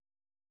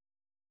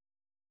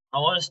I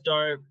want to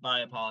start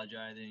by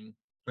apologizing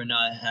for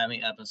not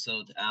having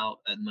episodes out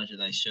as much as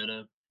I should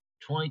have.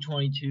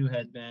 2022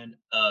 has been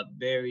a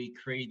very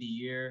crazy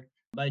year,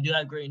 but I do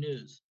have great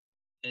news,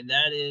 and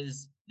that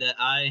is that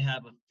I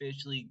have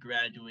officially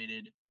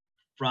graduated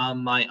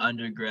from my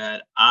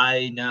undergrad.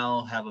 I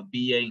now have a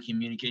BA in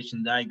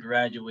communications. I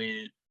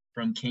graduated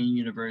from Kean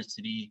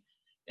University,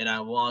 and I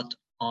walked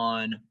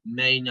on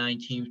May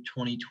 19th,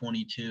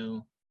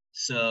 2022.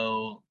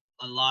 So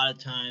a lot of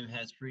time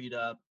has freed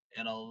up,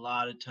 and a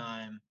lot of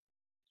time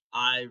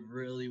I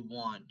really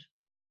want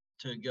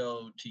to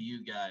go to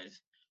you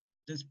guys.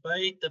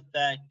 Despite the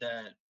fact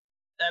that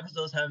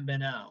episodes haven't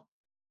been out,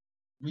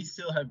 we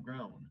still have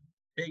grown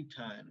big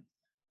time.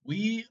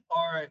 We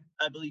are,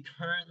 I believe,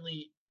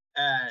 currently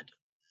at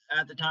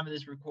at the time of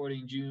this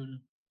recording,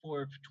 June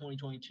 4th,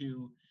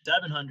 2022,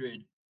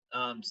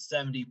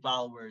 770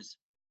 followers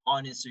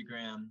on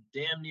Instagram,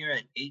 damn near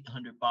at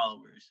 800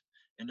 followers,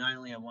 and I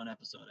only have one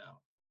episode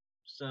out.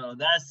 So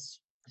that's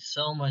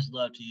so much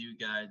love to you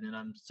guys, and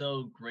I'm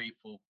so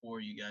grateful for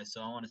you guys.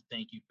 So I want to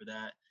thank you for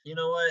that. You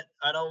know what?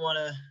 I don't want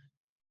to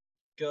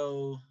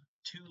go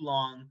too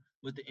long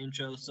with the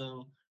intro.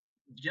 So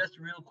just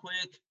real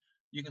quick,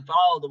 you can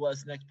follow the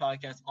What's Next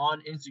podcast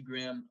on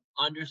Instagram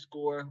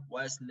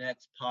 _What's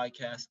Next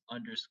podcast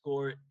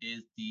 _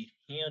 is the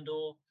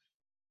handle.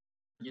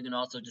 You can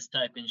also just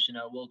type in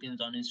Chanel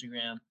Wilkins on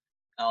Instagram.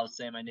 I'll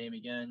say my name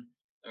again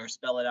or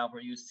spell it out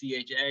for you: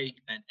 CHANNELL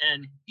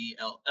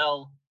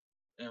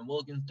and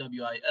Wilkins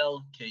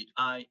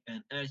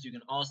WILKINS. You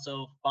can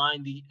also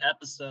find the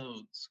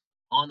episodes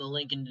on the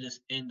link in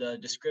the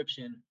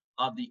description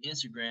of the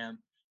Instagram,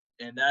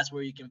 and that's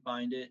where you can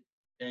find it.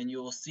 And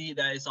you will see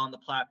that it's on the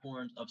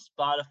platforms of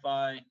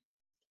Spotify,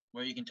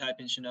 where you can type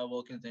in Chanel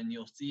Wilkins and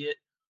you'll see it,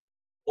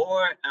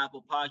 or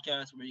Apple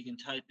Podcasts, where you can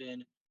type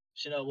in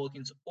Chanel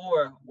Wilkins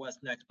or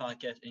What's Next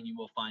podcast, and you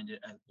will find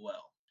it as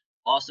well.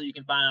 Also, you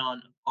can find it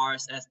on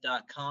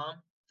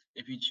rss.com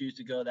if you choose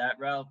to go that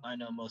route. I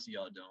know most of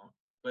y'all don't,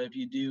 but if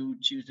you do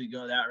choose to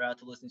go that route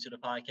to listen to the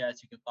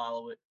podcast, you can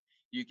follow it.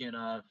 You can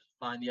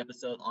find the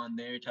episode on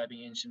there,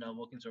 typing in Chanel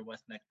Wilkins or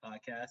What's Next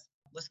podcast.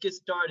 Let's get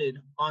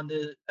started on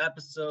the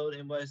episode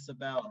and what it's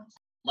about.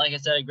 Like I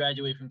said, I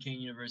graduated from Kean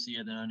University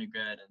as an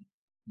undergrad, and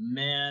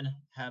man,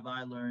 have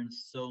I learned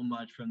so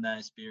much from that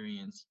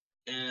experience.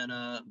 And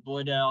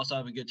boy, did I also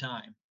have a good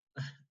time.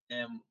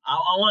 And I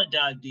want to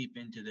dive deep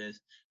into this.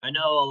 I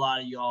know a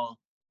lot of y'all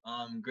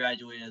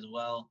graduate as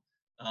well.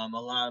 A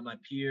lot of my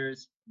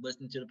peers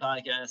listen to the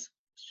podcast.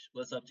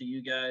 What's up to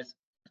you guys?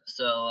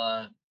 So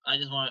I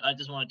just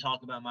want to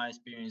talk about my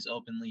experience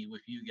openly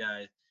with you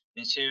guys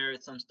and share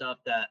some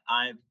stuff that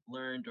I've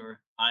learned or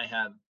I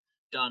have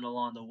done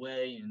along the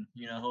way, and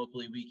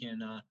hopefully we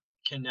can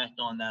connect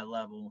on that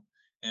level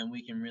and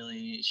we can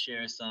really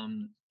share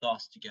some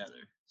thoughts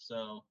together.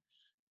 So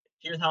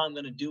here's how I'm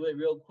gonna do it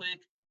real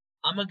quick.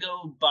 I'm gonna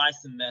go by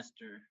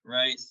semester,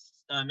 right?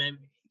 And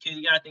because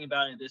you gotta think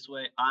about it this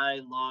way, I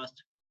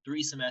lost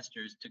 3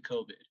 semesters to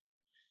COVID,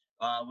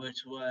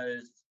 which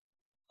was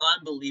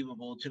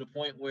unbelievable to the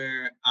point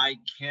where I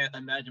can't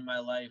imagine my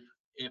life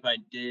if I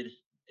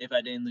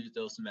didn't lose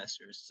those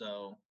semesters.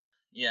 So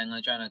yeah, I'm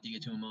gonna try not to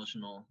get too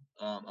emotional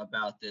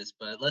about this,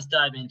 but let's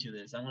dive into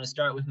this. I'm gonna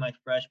start with my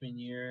freshman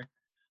year,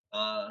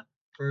 uh,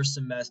 first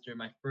semester,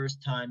 my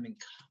first time in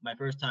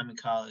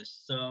college.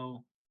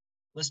 So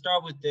let's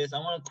start with this. I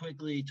want to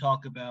quickly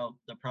talk about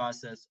the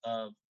process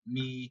of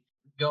me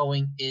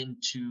going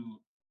into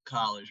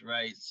college,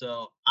 right?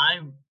 So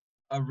I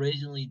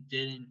originally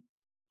didn't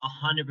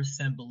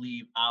 100%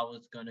 believe I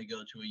was going to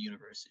go to a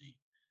university.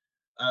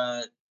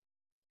 Uh,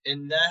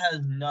 and that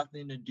has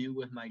nothing to do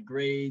with my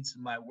grades,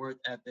 my work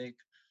ethic,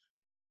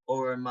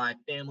 or my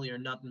family, or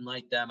nothing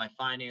like that.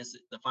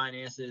 The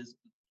finances,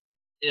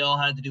 it all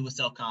had to do with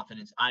self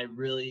confidence. I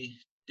really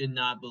did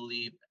not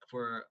believe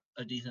for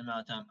a decent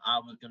amount of time I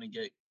was going to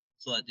get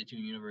selected to a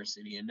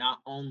university. And not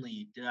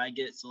only did I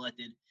get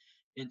selected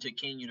into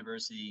Kean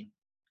University,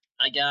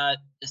 I got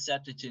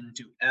accepted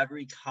into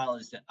every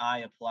college that I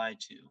applied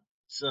to.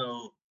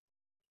 So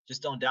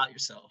just don't doubt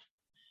yourself.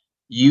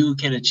 You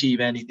can achieve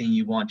anything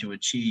you want to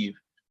achieve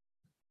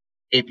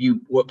if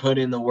you put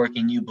in the work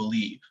and you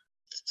believe.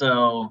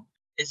 So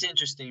it's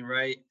interesting,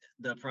 right?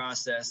 The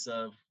process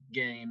of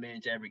getting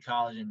admitted to every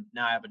college, and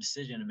now I have a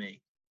decision to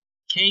make.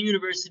 Kean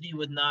University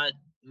was not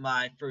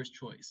my first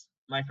choice.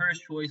 My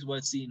first choice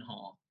was Seton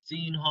Hall.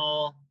 Seton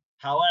Hall,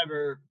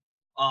 however,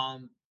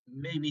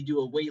 made me do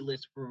a wait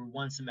list for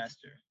 1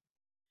 semester.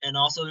 And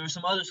also there were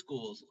some other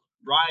schools: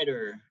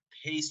 Rider,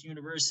 Pace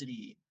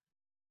University,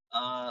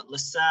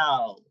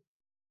 LaSalle,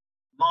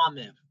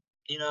 Monmouth,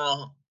 you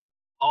know,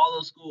 all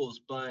those schools.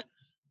 But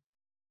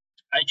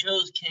I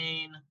chose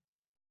Kean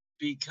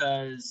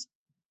because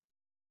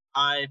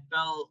I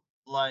felt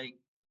like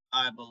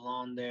I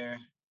belonged there.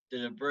 The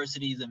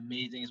diversity is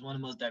amazing. It's one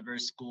of the most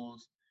diverse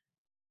schools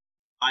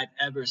I've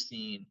ever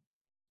seen.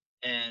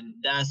 And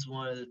that's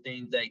one of the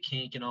things that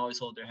Kean can always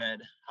hold their head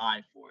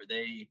high for.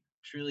 They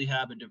truly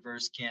have a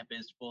diverse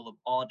campus full of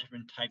all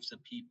different types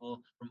of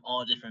people from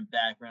all different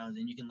backgrounds,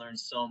 and you can learn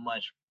so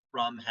much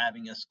from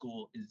having a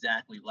school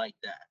exactly like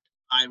that.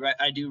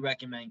 I do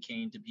recommend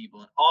Kean to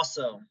people. And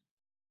also,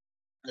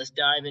 let's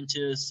dive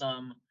into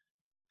some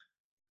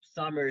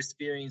summer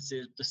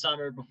experiences, the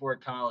summer before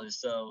college.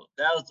 So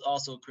that was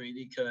also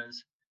crazy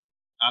because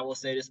I will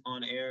say this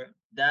on air.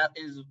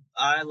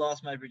 I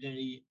lost my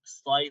virginity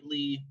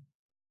slightly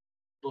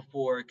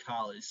before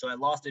college. So I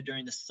lost it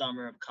during the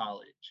summer of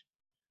college,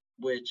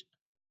 which,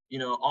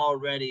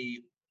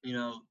 already,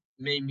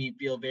 made me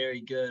feel very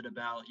good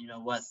about,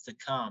 what's to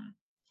come.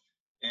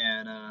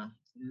 And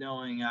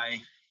knowing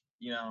I,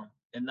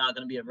 am not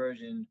going to be a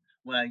virgin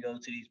when I go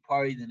to these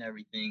parties and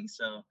everything.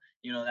 So,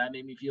 that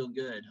made me feel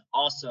good.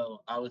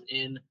 Also, I was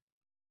in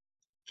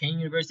Kean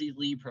University's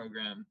lead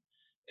program,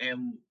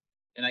 and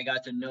I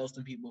got to know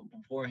some people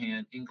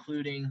beforehand,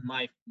 including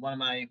my one of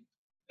my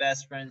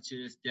best friends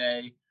to this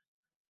day.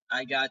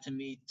 I got to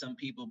meet some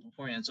people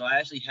beforehand, so I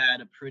actually had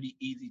a pretty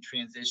easy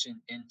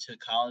transition into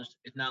college.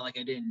 It's not like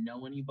I didn't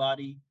know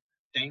anybody,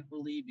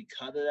 thankfully,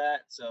 because of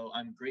that. So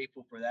I'm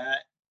grateful for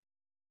that.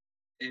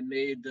 It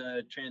made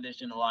the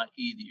transition a lot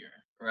easier,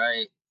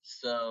 right?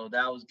 So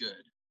that was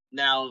good.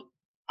 Now,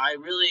 I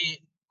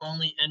really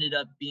only ended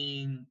up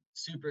being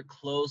super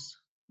close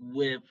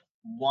with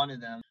one of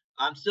them.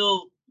 I'm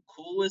still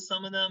cool with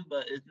some of them,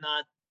 but it's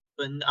not.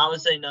 But I would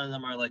say none of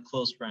them are like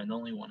close friends.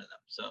 Only one of them.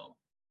 So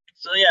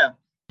yeah,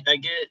 I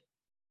get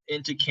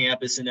into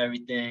campus and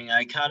everything.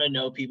 I kind of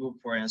know people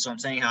beforehand, so I'm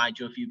saying hi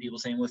to a few people,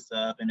 saying what's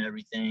up and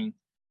everything.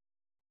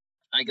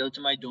 I go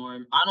to my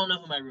dorm. I don't know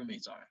who my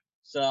roommates are.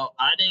 So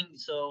I didn't.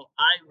 So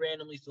I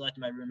randomly selected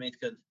my roommates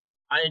because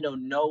I didn't know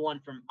no one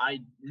from.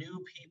 I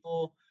knew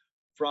people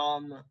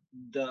from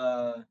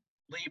the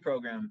lead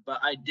program, but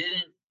I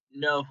didn't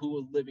know who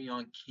was living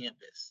on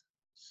campus.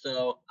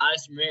 So I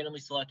randomly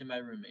selected my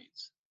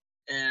roommates,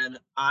 and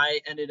I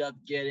ended up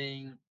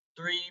getting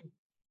three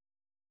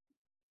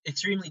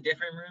extremely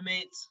different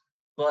roommates.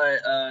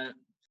 But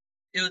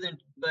it was, it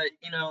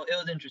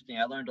was interesting.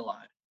 I learned a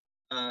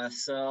lot.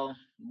 So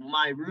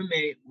my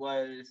roommate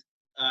was,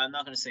 I'm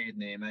not going to say his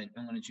name. I'm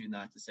going to choose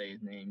not to say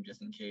his name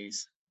just in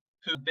case.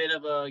 Who's a bit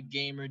of a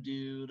gamer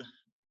dude,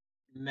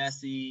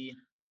 messy,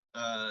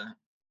 uh,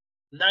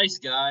 nice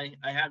guy.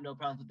 I have no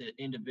problems with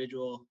the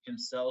individual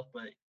himself,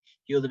 but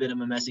he was a bit of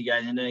a messy guy.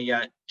 And then you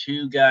got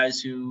two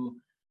guys who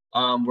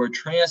were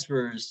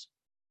transfers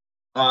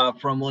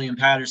from William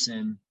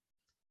Patterson,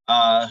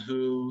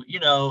 who,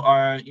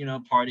 are,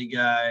 party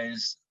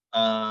guys.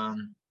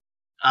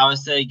 I would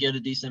say get a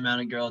decent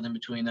amount of girls in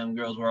between them.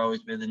 Girls were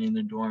always visiting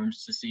the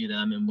dorms to see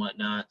them and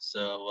whatnot.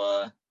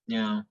 So,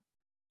 yeah,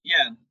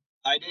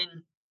 I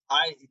didn't,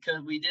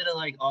 because we did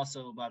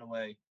also, by the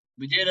way,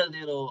 we did a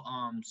little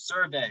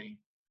survey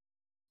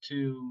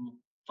to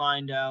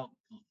find out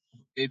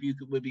if you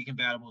would be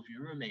compatible with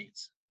your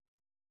roommates.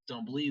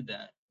 Don't believe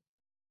that.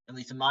 At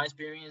least in my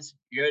experience,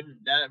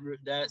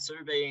 that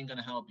survey ain't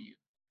gonna help you.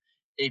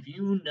 If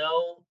you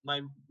know,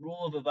 my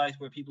rule of advice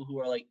for people who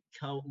are like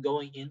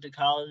going into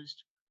college,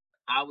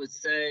 I would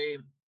say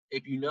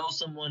if you know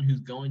someone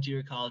who's going to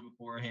your college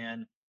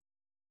beforehand,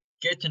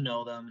 get to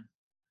know them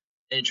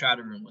and try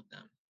to room with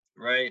them,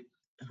 right?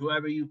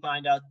 Whoever you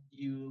find out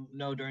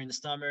during the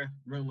summer,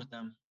 room with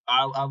them.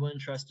 I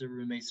wouldn't trust the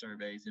roommate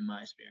surveys in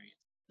my experience.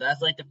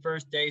 That's like the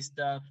first day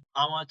stuff.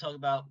 I want to talk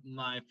about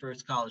my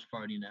first college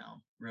party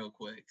now, real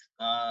quick.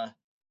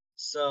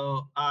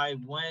 So I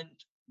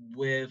went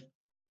with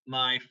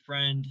my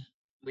friend.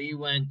 We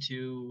went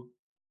to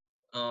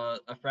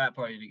a frat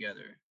party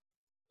together,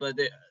 but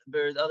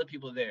there's other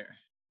people there.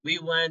 We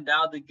went. That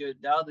was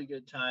a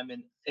good time.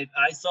 And if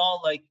I saw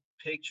like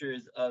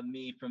pictures of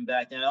me from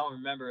back then, I don't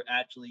remember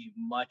actually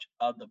much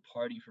of the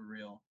party for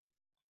real.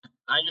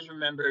 I just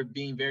remember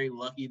being very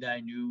lucky that I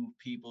knew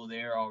people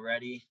there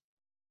already.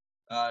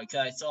 Cause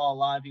I saw a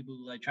lot of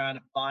people like trying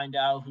to find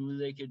out who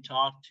they could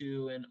talk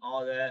to and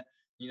all that.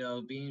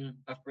 Being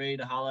afraid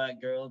to holler at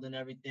girls and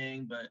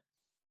everything. But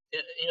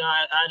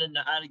I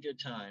had a good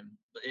time.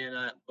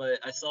 But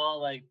I saw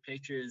like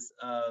pictures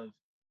of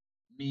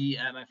me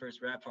at my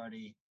first rap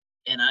party,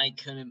 and I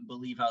couldn't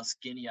believe how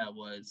skinny I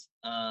was.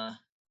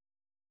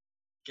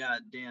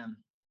 God damn.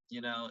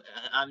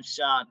 I'm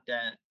shocked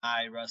that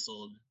I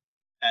wrestled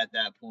at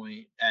that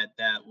point, at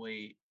that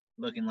weight,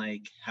 looking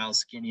like how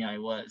skinny I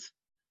was.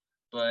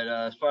 But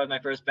as far as my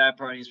first bad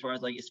party, as far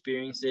as like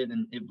experiences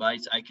and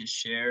advice I could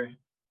share,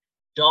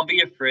 don't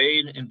be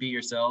afraid and be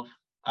yourself.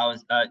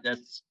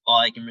 That's all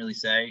I can really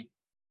say.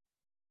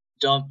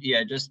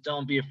 Just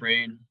don't be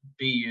afraid.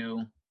 Be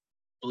you.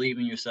 Believe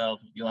in yourself.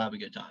 You'll have a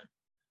good time.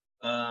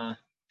 Uh,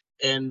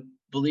 and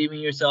believing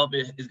in yourself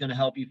is going to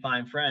help you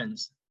find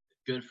friends,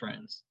 good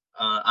friends.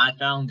 I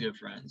found good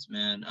friends,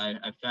 man.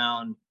 I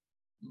found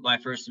my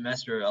first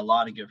semester a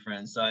lot of good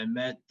friends. So I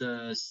met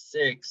the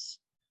six,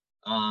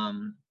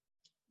 um,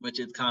 which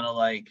is kind of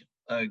like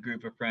a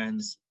group of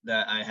friends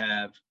that I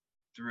have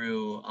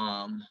through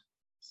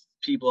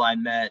people I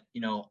met,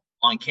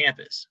 on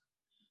campus.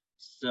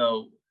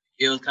 So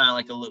it was kind of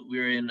like we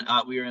were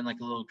in like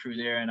a little crew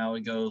there, and I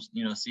would go,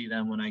 see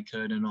them when I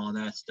could and all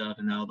that stuff,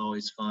 and that was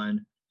always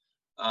fun.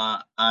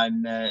 I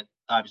met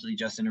obviously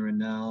Justin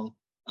and Renell.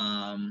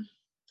 Um,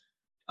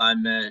 I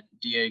met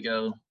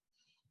Diego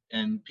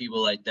and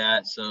people like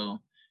that. So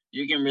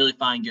you can really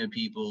find good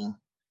people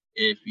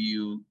if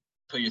you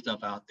put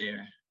yourself out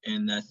there.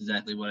 And that's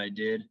exactly what I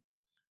did.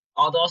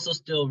 I was also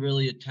still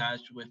really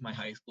attached with my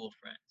high school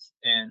friends.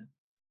 And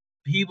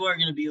people are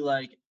going to be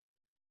like,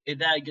 is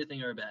that a good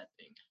thing or a bad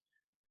thing?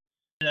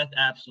 That's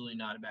absolutely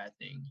not a bad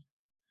thing.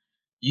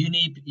 You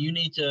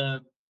need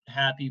to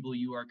have people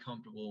you are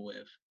comfortable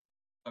with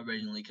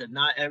originally, because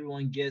not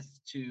everyone gets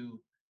to,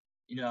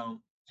 you know,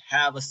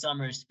 have a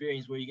summer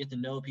experience where you get to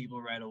know people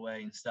right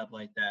away and stuff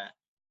like that.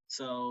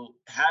 So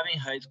having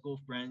high school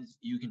friends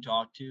you can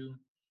talk to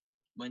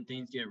when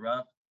things get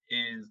rough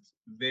is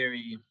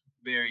very,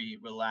 very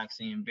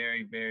relaxing and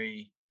very,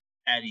 very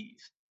at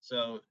ease.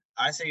 So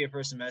I say your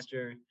first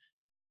semester,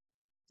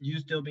 you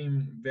still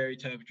being very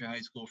tight with your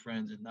high school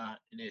friends is not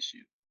an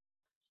issue.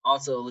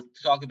 Also,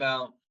 let's talk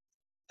about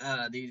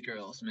these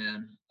girls,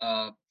 man.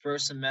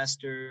 First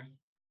semester,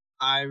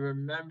 I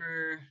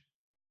remember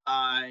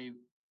I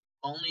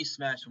only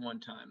smashed one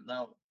time.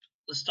 Now,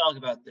 let's talk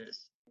about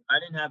this. I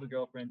didn't have a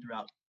girlfriend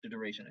throughout the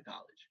duration of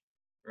college,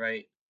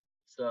 right?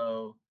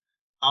 So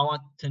I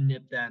want to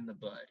nip that in the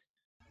bud.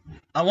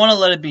 I want to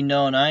let it be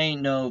known I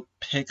ain't no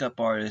pickup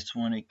artist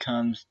when it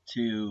comes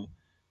to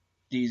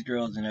these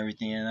girls and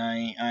everything, and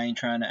I ain't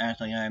trying to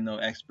act like I am no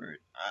expert.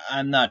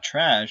 I'm not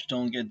trash.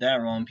 Don't get that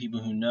wrong.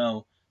 People who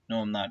know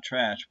I'm not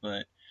trash,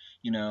 but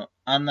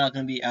I'm not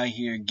gonna be out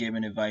here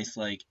giving advice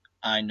like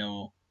I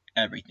know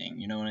everything.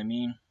 You know what I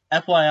mean?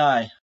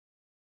 FYI,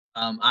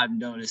 I've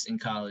noticed in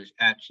college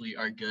actually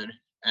are good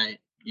at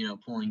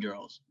pulling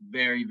girls.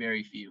 Very,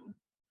 very few.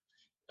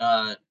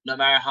 No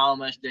matter how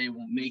much they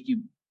will make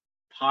you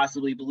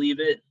possibly believe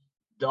it,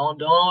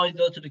 don't always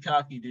go to the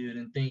cocky dude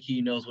and think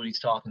he knows what he's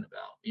talking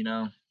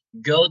about.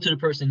 Go to the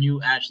person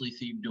you actually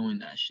see doing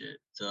that shit.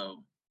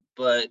 So,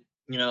 but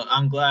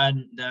I'm glad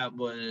that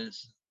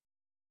was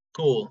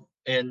cool.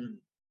 And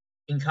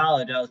in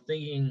college, I was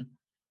thinking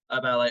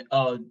about like,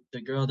 oh,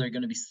 the girls are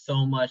gonna be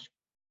so much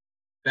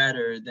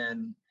better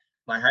than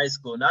my high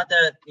school. Not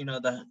that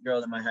the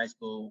girls in my high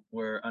school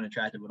were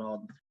unattractive at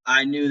all.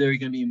 I knew there were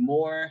gonna be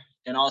more,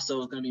 and also it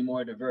was gonna be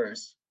more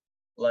diverse.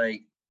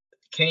 Like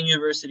Kean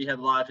University had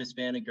a lot of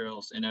Hispanic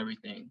girls and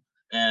everything,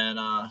 and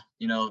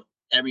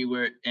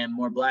everywhere, and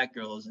more Black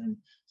girls and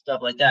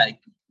stuff like that.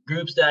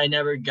 Groups that I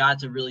never got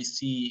to really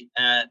see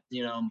at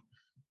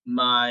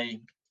my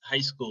high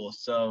school.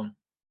 So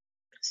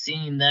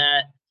seeing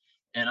that,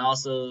 and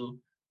also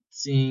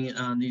seeing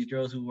these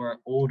girls who are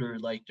older,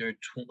 like they're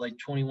like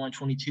 21,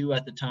 22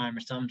 at the time,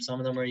 or some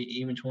of them are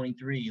even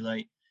 23.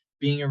 Like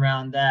being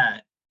around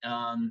that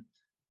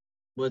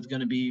was going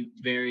to be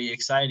very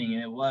exciting,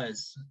 and it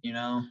was,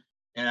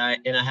 and I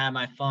had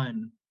my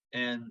fun.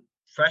 And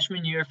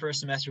freshman year, first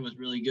semester was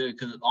really good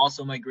because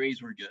also my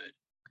grades were good.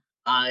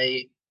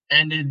 I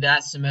ended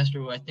that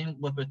semester, I think,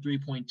 with a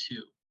 3.2,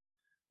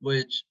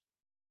 which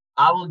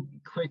I will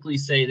quickly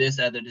say this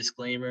as a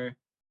disclaimer.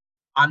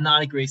 I'm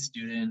not a great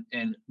student,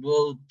 and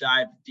we'll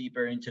dive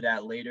deeper into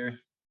that later.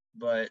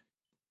 But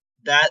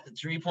that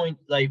 3 point,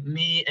 like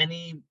me,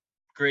 any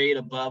grade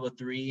above a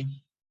 3,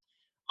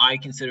 I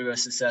consider a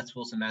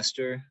successful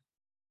semester.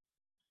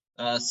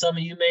 Some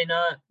of you may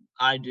not.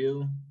 I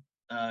do,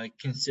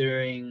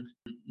 considering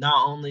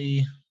not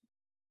only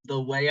the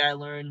way I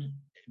learn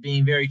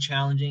being very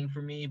challenging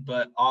for me,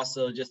 but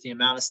also just the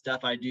amount of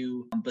stuff I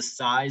do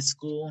besides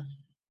school.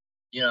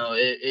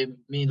 It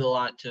means a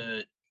lot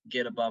to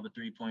get above a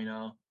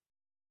 3.0.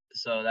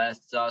 So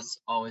that's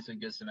always a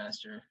good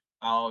semester.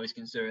 I always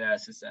consider that a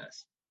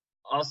success.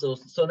 Also,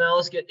 so now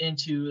let's get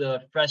into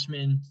the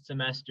freshman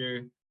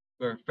semester,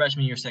 or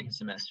freshman year, second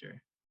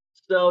semester.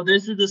 So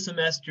this is the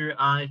semester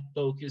I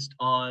focused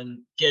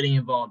on getting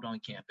involved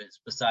on campus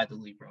besides the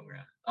lead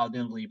program. I was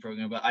in the lead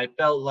program, but I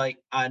felt like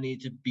I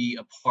need to be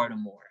a part of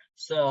more.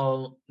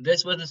 So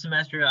this was the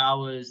semester I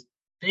was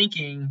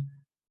thinking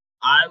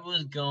I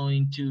was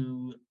going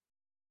to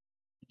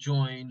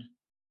join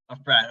a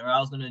frat, or I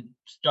was going to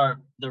start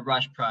the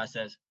rush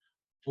process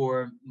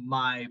for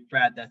my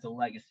frat that's a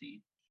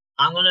legacy.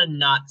 I'm going to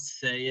not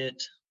say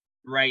it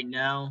right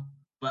now,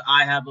 but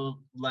I have a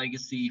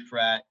legacy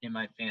frat in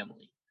my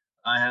family.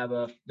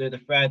 They're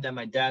the frat that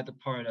my dad's a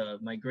part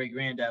of, my great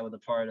granddad was a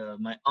part of,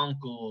 my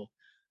uncle,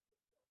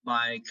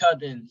 my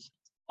cousins,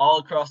 all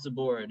across the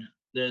board.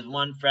 There's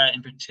one frat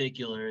in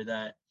particular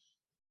that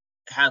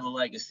has a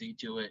legacy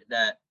to it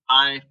that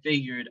I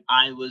figured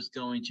I was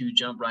going to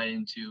jump right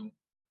into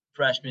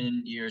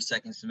freshman year,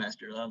 second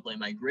semester. I was like,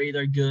 my grades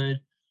are good.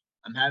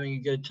 I'm having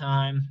a good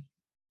time.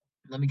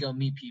 Let me go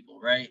meet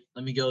people, right?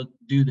 Let me go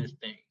do this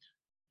thing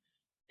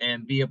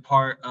and be a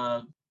part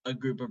of a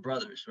group of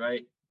brothers,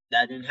 right?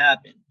 That didn't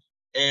happen.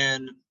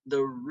 And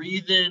the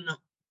reason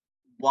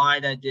why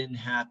that didn't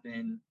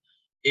happen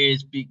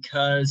is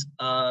because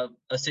of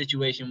a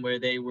situation where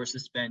they were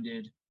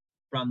suspended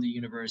from the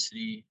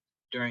university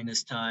during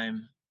this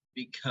time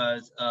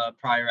because of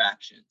prior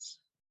actions.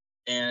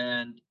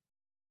 And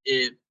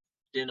it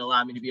didn't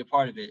allow me to be a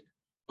part of it.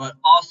 But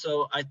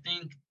also, I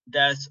think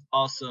that's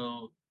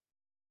also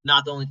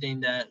not the only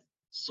thing that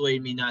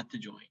swayed me not to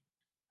join.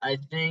 I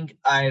think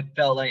I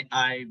felt like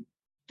I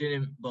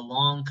didn't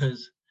belong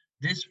because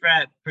this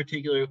frat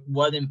particular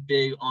wasn't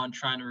big on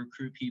trying to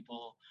recruit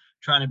people,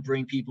 trying to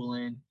bring people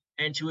in.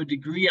 And to a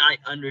degree, I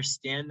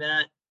understand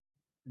that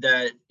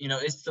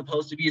it's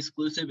supposed to be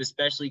exclusive,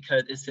 especially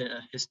because it's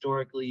a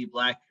historically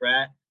black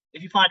frat.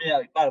 If you find it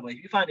out, by the way,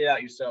 if you find it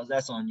out yourselves,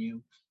 that's on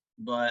you.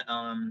 But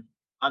I'm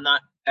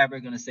not ever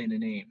gonna say the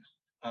name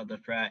of the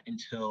frat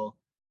until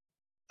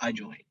I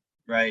join,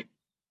 right?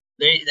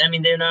 I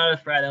mean, they're not a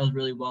frat that was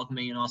really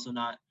welcoming and also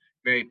not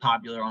very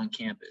popular on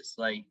campus.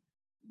 Like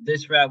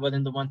this frat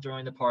wasn't the one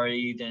throwing the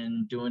parties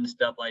and doing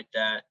stuff like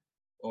that,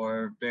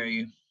 or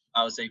very,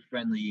 I would say,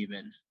 friendly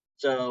even.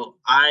 So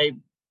I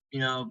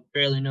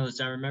barely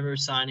noticed. I remember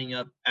signing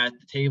up at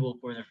the table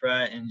for the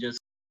frat and just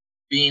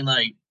being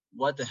like,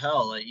 "What the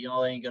hell? Like,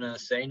 y'all ain't gonna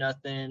say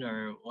nothing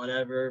or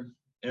whatever."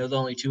 And there was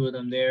only two of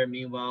them there.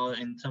 Meanwhile,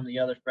 and some of the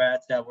other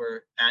frats that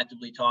were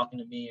actively talking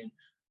to me and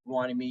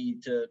wanting me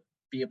to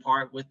be a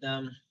part with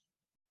them,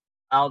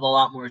 I was a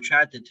lot more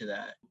attracted to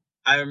that.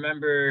 I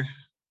remember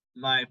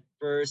my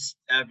first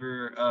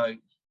ever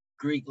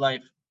Greek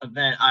life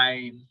event.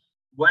 I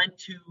went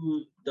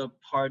to the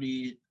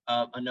party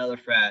of another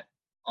frat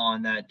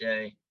on that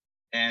day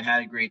and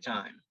had a great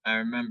time. I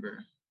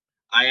remember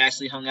I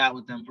actually hung out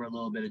with them for a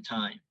little bit of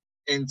time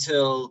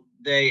until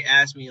they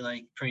asked me,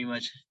 like, pretty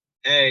much,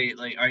 "Hey,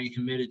 like, are you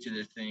committed to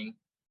this thing?"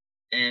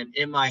 And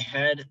in my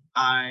head,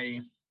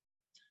 I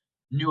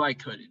knew I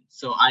couldn't,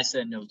 so I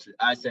said no,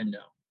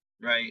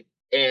 right?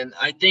 And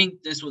I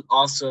think this was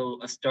also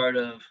a start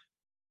of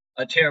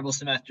a terrible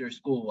semester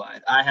school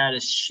wide. I had a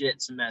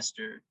shit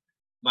semester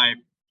my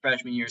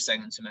freshman year,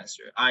 second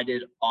semester. I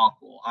did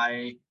awful.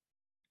 Did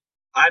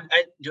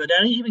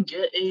I even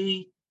get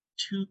a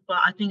 2.5?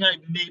 I think I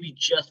maybe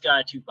just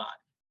got a 2.5.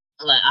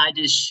 Like I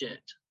did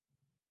shit.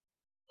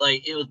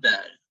 Like it was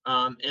bad.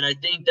 And I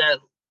think that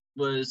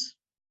was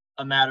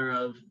a matter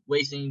of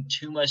wasting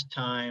too much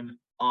time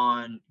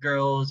on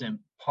girls and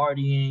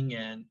partying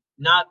and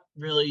not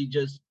really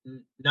just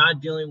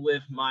not dealing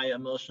with my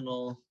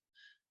emotional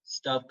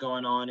stuff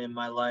going on in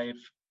my life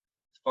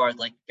as far as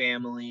like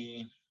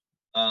family,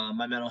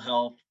 my mental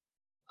health.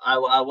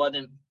 I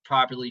wasn't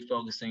properly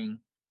focusing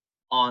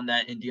on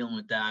that and dealing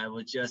with that. I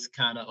was just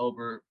kind of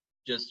over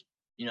just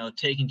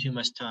taking too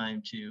much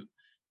time to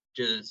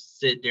just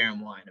sit there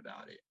and whine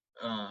about it.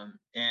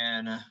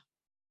 And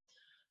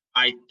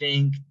I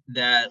think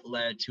that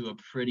led to a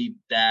pretty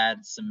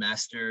bad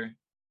semester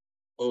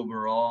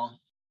overall.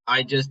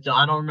 I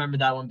don't remember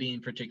that one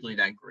being particularly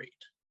that great.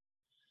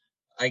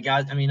 I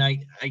got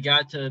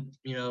to,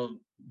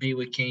 be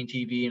with Kean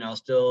TV and I was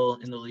still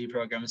in the lead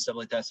program and stuff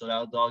like that, so that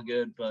was all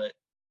good, but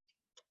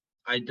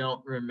I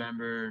don't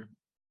remember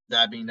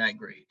that being that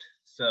great.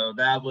 So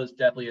that was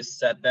definitely a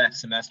setback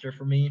semester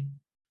for me.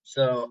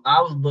 So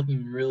I was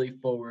looking really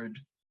forward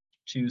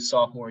to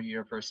sophomore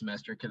year first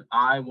semester because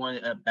I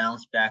wanted a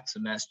bounce back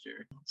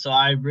semester. So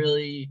I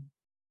really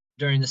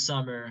during the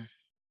summer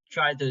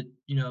tried to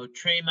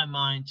train my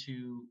mind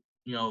to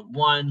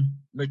one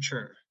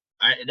mature.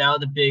 That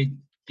was a big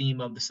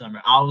theme of the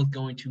summer. I was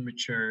going to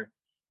mature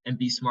and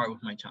be smart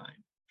with my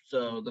time.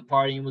 So the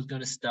partying was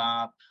going to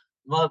stop.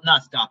 Well,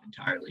 not stop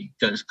entirely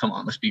because come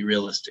on, let's be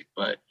realistic.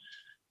 But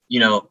you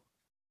know,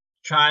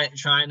 trying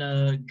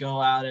to go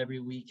out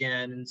every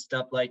weekend and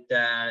stuff like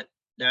that.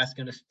 That's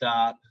going to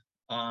stop.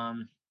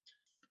 Um,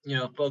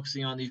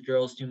 focusing on these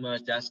girls too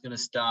much. That's going to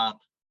stop.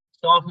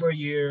 Sophomore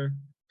year,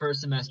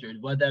 first semester,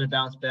 was that a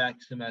bounce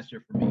back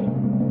semester for me?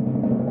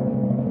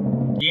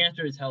 The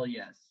answer is hell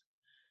yes.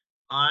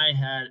 I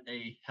had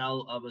a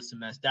hell of a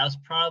semester. That was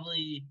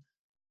probably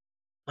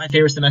my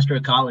favorite semester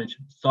of college.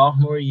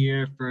 Sophomore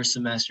year, first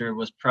semester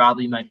was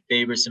probably my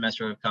favorite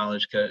semester of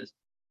college because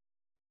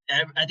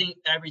I think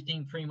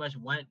everything pretty much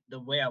went the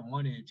way I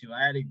wanted it to.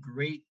 I had a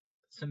great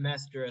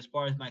semester as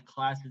far as my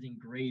classes and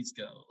grades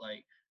go.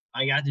 Like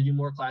I got to do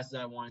more classes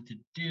I wanted to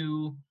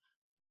do.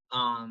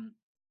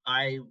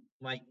 I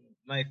like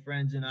my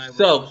friends and I were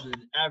closer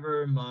than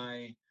ever.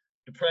 My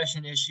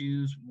depression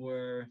issues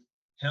were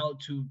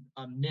held to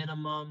a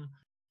minimum.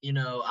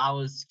 I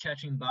was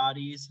catching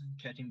bodies.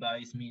 Catching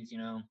bodies means,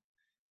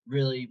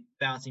 really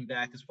bouncing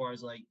back as far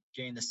as like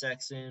getting the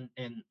sex in.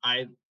 And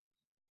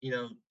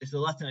it's a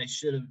lesson I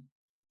should have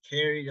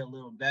carried a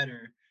little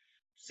better.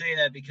 Say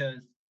that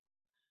because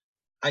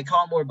I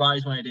caught more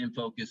bodies when I didn't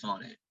focus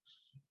on it.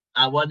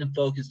 I wasn't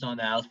focused on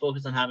that. I was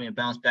focused on having a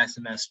bounce back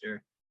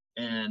semester.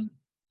 And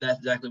that's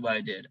exactly what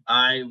I did.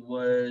 I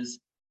was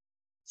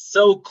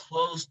so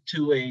close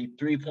to a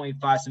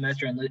 3.5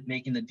 semester and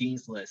making the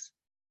dean's list.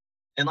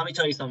 And let me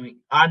tell you something.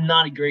 I'm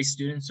not a great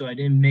student, so I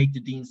didn't make the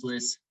dean's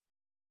list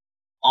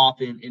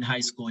often in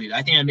high school either.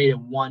 I think I made it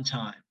one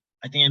time.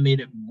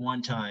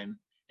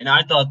 And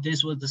I thought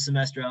this was the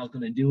semester I was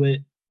going to do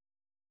it.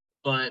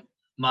 But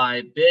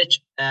my bitch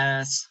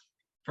ass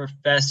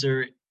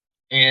professor,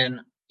 and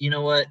you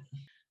know what?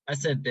 I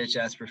said bitch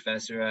ass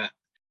professor.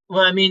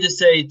 Well, I mean to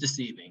say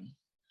deceiving.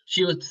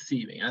 She was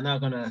deceiving. I'm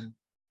not going to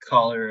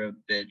call her a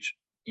bitch.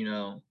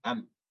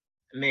 I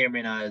may or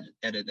may not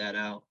edit that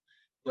out,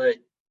 but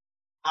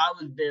I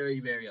was very,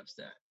 very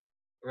upset,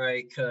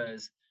 right?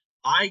 Because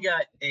I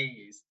got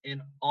A's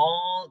in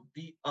all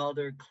the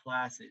other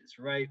classes,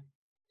 right?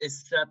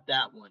 Except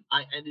that one.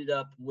 I ended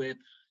up with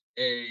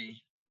a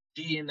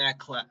D in that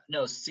class,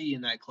 no, C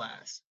in that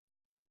class,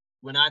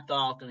 when I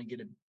thought I was gonna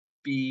get a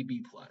B,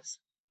 B plus.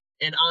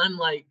 And I'm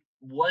like,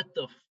 what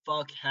the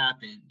fuck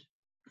happened?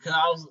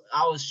 Because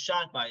I was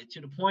shocked by it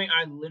to the point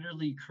I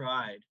literally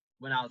cried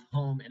when I was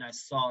home and I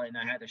saw it and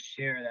I had to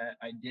share that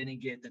I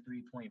didn't get the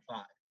 3.5.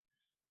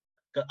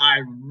 Because I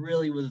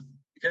really was,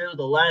 because it was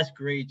the last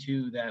grade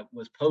too that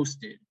was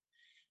posted.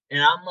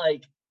 And I'm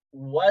like,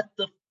 what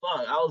the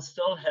fuck? I was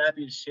so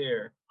happy to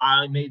share.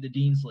 I made the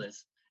dean's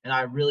list and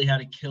I really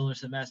had a killer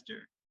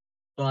semester.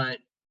 But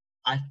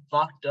I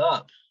fucked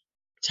up,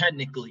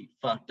 technically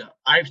fucked up.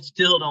 I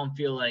still don't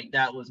feel like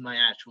that was my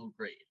actual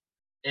grade.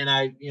 And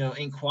I,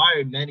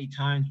 inquired many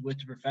times with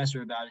the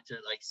professor about it to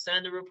like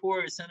send the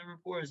reports,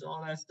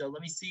 all that stuff.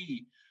 Let me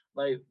see,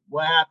 like,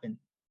 what happened.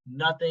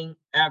 Nothing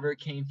ever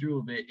came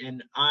through of it,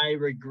 and I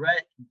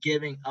regret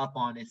giving up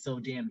on it so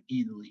damn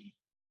easily.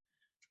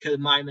 Because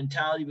my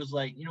mentality was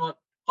like, you know what,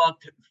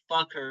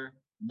 fuck her.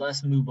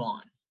 Let's move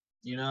on.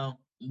 You know,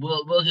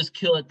 we'll just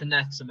kill it the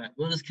next semester.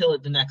 We'll just kill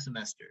it the next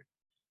semester,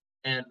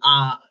 and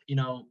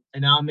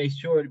and I'll make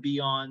sure to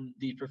be on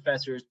the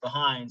professors'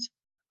 behinds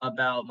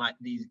about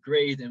these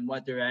grades and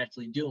what they're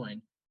actually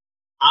doing.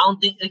 I don't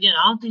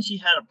think she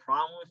had a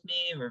problem with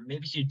me, or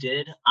maybe she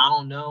did. I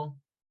don't know,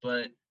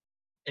 but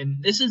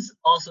and this is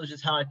also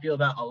just how I feel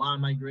about a lot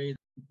of my grades.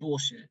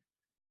 Bullshit,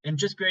 and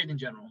just grades in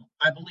general.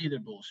 I believe they're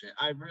bullshit.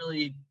 I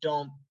really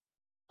don't.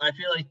 I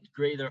feel like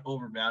grades are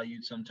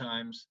overvalued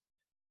sometimes,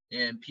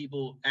 and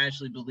people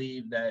actually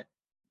believe that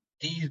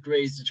these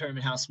grades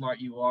determine how smart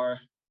you are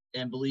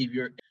and believe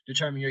your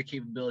determine your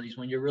capabilities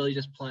when you're really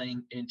just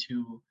playing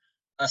into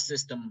a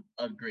system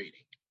of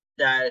grading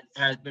that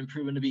has been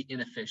proven to be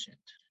inefficient.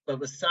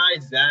 But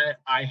besides that,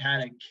 I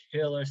had a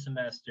killer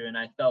semester and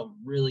I felt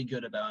really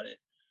good about it.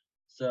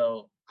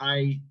 So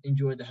I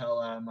enjoyed the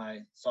hell out of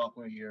my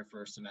sophomore year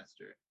first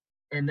semester.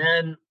 And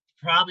then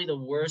probably the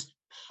worst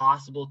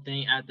possible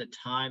thing at the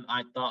time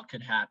I thought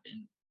could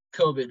happen,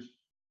 COVID.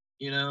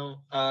 You know,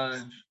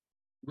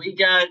 we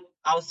got,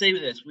 I'll say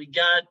this, we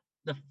got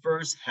the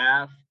first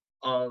half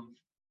of,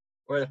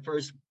 or the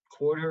first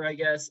quarter, I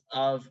guess,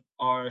 of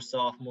our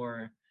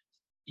sophomore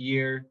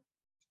year,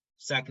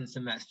 second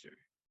semester.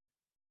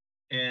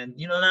 And,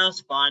 that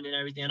was fun and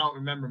everything. I don't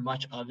remember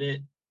much of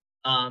it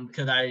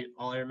because I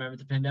only remember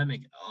the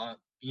pandemic.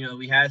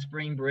 We had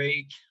spring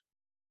break.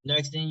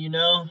 Next thing you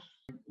know,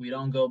 we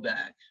don't go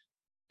back.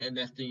 And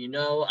next thing you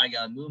know, I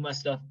got to move my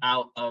stuff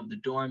out of the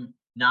dorm,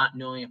 not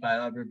knowing if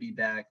I'll ever be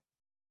back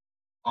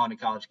on that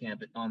college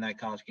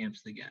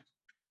campus again,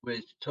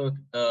 which took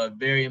a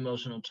very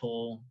emotional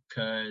toll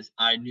because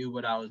I knew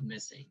what I was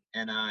missing,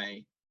 and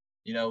I,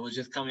 was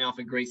just coming off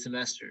a great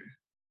semester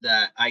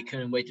that I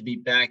couldn't wait to be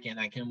back in.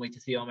 I couldn't wait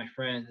to see all my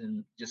friends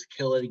and just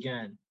kill it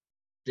again.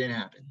 Didn't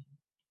happen,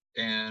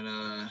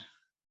 and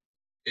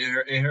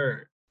it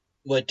hurt.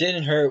 What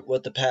didn't hurt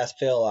was the pass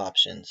fail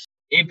options.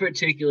 In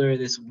particular,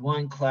 this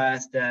one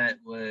class that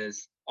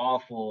was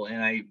awful,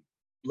 and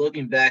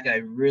looking back, I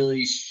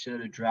really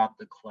should have dropped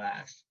the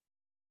class.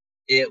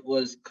 It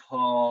was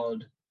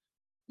called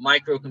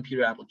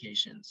microcomputer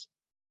applications.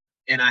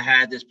 And I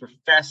had this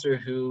professor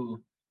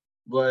who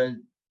was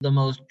the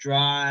most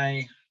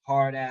dry,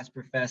 hard ass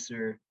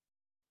professor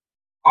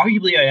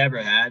arguably I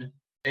ever had.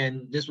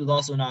 And this was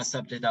also not a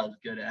subject I was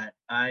good at.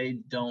 I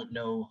don't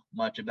know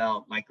much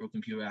about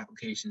microcomputer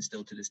applications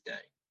still to this day.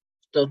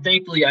 So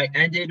thankfully, I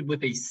ended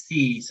with a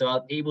C, so I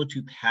was able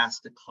to pass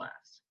the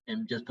class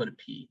and just put a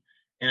P.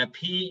 And a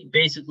P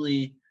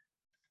basically,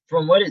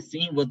 from what it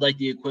seemed, was like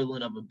the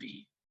equivalent of a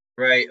B,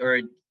 right? Or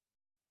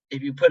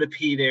if you put a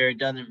P there, it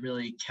doesn't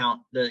really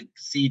count. The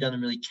C doesn't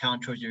really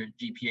count towards your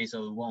GPA,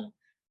 so it won't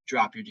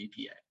drop your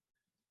GPA.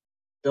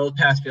 Those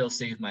pass fails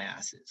saved my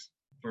asses,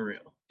 for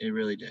real. It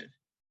really did.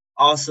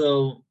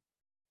 Also,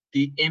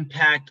 the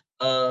impact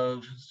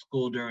of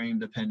school during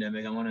the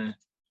pandemic. I want to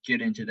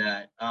get into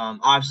that.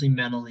 Obviously,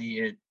 mentally,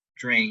 it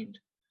drained,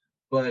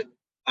 but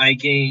I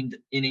gained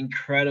an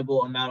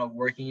incredible amount of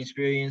working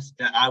experience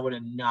that I would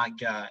have not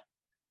got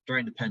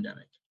during the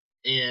pandemic.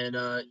 And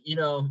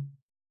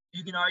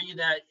you can argue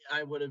that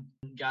I would have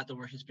got the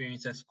work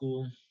experience at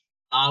school.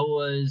 I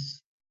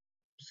was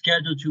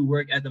scheduled to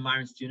work at the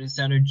Myron Student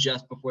Center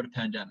just before the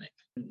pandemic.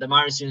 The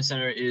Myron Student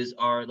Center is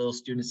our little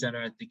student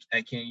center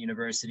at Kean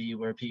University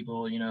where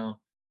people,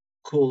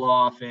 cool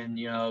off and,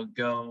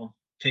 go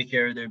take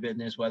care of their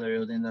business, whether it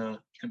was in the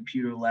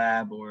computer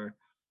lab or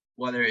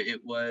whether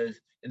it was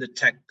in the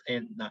tech,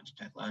 and not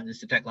tech line,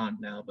 it's the tech line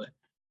now, but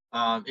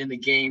in the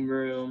game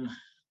room,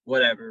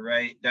 whatever,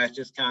 right? That's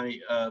just kind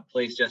of a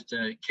place just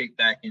to kick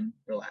back and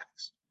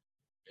relax.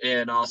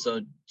 And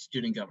also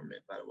student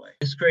government, by the way.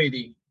 It's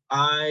crazy.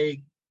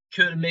 I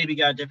could have maybe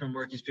got a different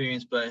work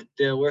experience, but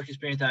the work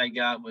experience that I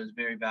got was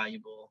very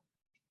valuable.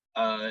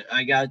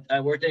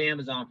 I worked at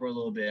Amazon for a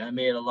little bit. I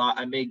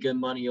made good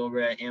money over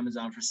at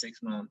Amazon for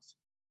 6 months.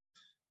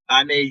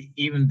 I made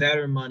even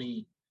better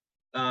money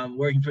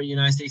working for the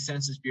United States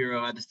Census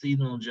Bureau at the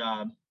seasonal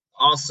job.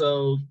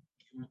 Also,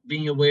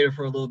 being a waiter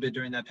for a little bit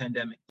during that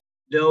pandemic.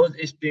 Those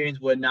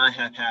experiences would not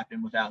have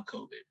happened without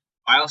COVID.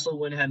 I also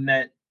wouldn't have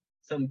met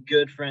some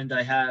good friends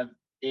I have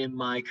in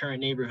my current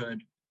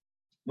neighborhood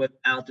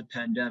without the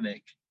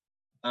pandemic,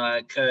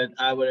 because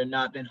I would have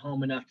not been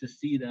home enough to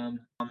see them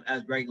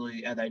as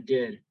regularly as I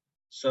did.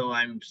 So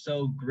I'm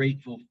so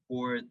grateful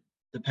for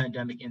the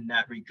pandemic in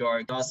that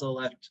regard. It also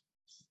left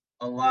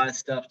a lot of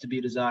stuff to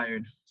be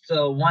desired.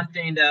 So one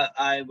thing that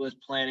I was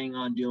planning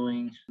on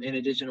doing, in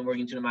addition to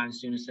working to the Migrant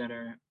Student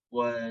Center,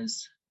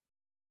 was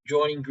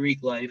joining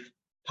Greek life,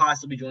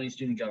 possibly joining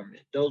student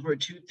government. Those were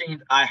two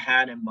things I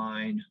had in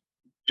mind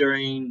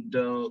during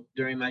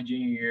my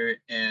junior year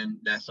and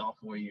that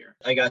sophomore year.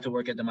 I got to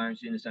work at the Migrant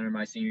Student Center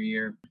my senior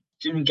year.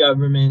 Student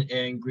government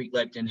and Greek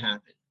life didn't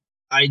happen.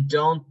 I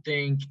don't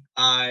think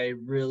I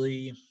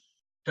really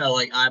felt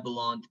like I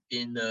belonged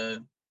in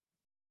the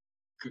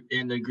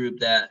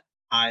group that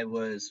I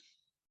was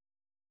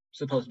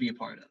supposed to be a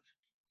part of.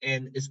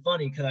 And it's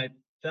funny because I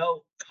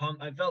felt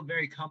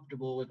very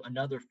comfortable with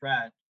another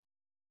frat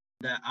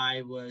that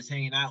I was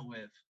hanging out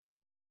with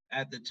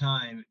at the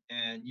time,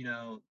 and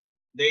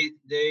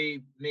they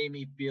made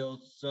me feel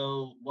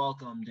so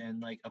welcomed and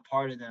like a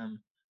part of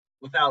them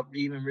without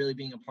even really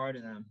being a part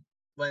of them.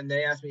 When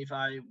they asked me if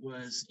I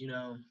was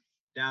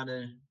down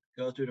to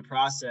go through the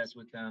process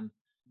with them,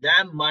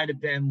 that might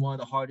have been one of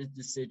the hardest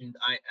decisions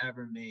I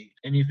ever made.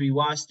 And if you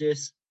watch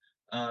this,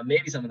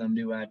 maybe some of them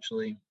do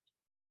actually.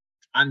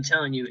 I'm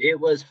telling you, it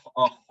was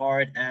a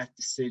hard ass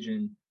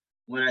decision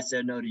when I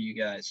said no to you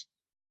guys.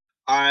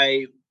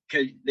 I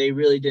Cause they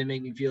really did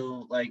make me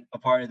feel like a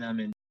part of them,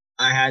 and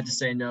I had to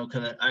say no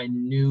because I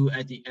knew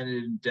at the end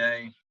of the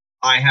day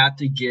I have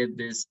to give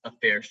this a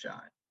fair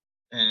shot.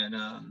 And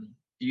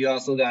you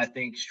also got to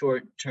think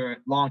short term,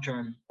 long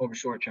term over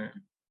short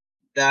term.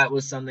 That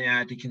was something I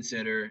had to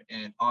consider,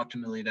 and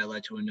ultimately that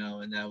led to a no,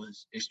 and that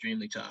was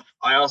extremely tough.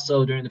 I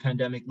also during the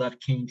pandemic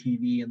left Kean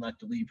TV and left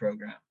the lead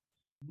program,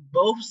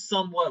 both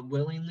somewhat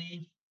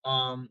willingly.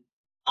 I'll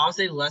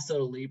say less so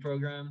the lead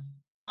program.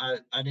 I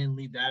didn't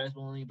leave that as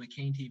willingly, but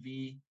Kean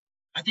TV,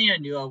 I think I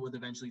knew I was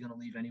eventually going to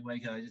leave anyway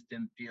because I just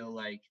didn't feel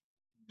like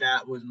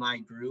that was my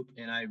group,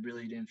 and I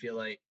really didn't feel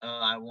like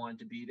I wanted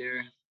to be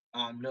there.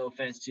 No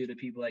offense to the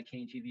people at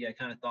Kean TV, I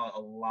kind of thought a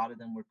lot of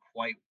them were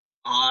quite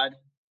odd.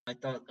 I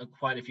thought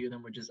quite a few of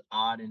them were just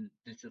odd, and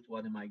this just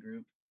wasn't my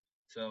group,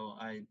 so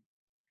I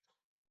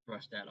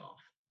brushed that off.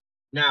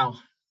 Now,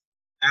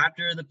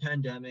 after the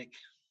pandemic,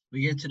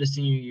 we get to the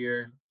senior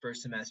year,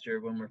 first semester,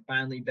 when we're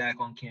finally back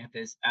on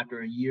campus after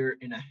a year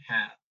and a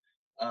half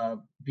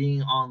of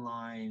being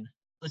online.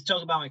 Let's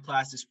talk about my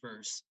classes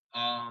first.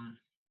 I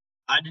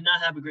did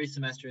not have a great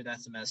semester that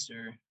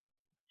semester,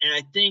 and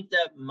I think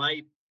that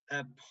might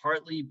have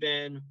partly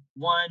been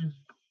one,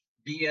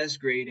 BS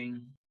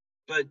grading,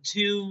 but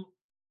two,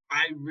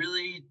 I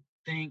really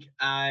think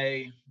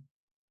I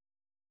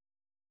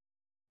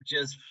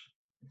just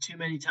too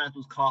many times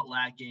was caught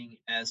lacking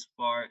as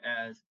far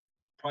as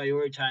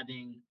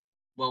prioritizing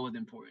what was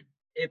important.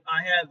 If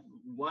I have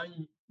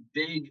one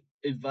big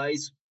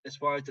advice as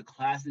far as the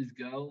classes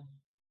go,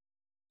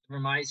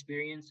 from my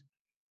experience,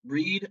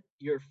 read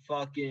your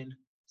fucking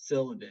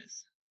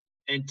syllabus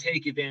and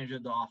take advantage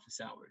of the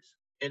office hours.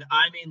 And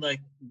I mean,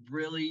 like,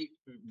 really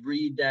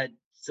read that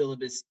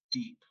syllabus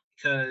deep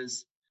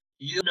because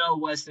you know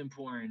what's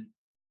important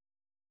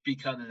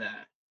because of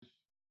that.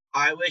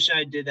 I wish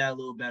I did that a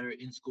little better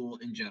in school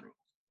in general.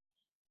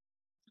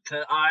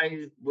 Because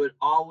I would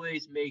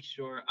always make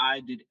sure I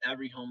did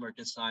every homework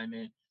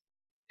assignment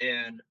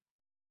and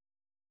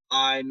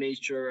I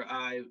made sure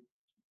I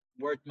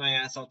worked my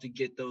ass off to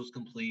get those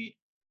complete.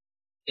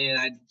 And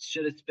I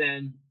should have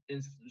spent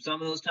in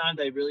some of those times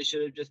I really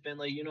should have just been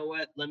like, you know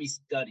what, let me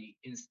study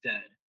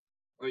instead.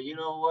 Or you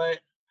know what,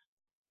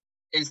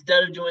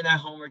 instead of doing that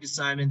homework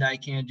assignment that I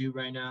can't do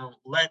right now,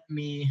 let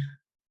me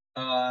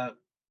uh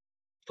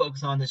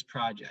focus on this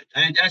project.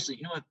 I actually,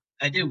 you know what,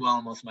 I did well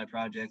on most of my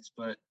projects,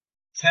 but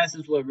tests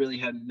is what really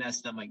had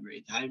messed up my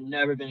grades. I've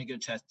never been a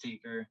good test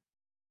taker,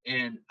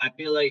 and I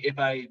feel like if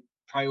I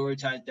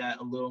prioritized that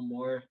a little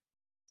more,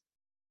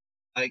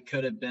 I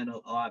could have been a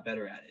lot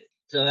better at it.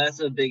 So that's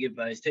a big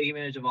advice. Take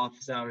advantage of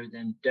office hours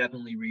and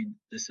definitely read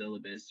the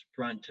syllabus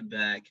front to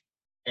back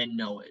and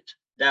know it.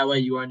 That way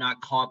you are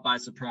not caught by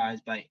surprise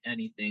by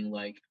anything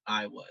like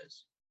I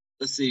was.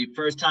 Let's see,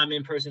 first time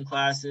in person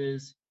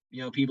classes,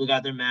 people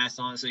got their masks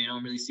on, so you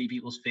don't really see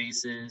people's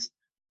faces.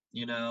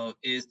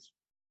 It's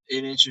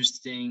an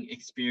interesting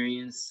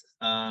experience,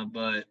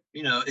 but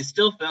it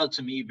still felt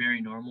to me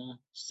very normal.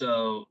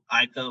 So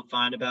I felt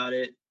fine about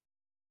it.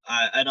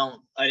 I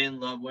didn't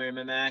love wearing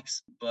my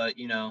mask, but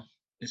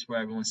it's for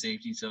everyone's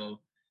safety. So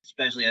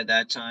especially at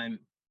that time,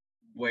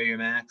 wear your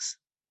mask.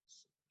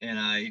 And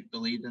I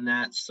believed in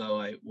that,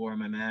 so I wore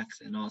my mask.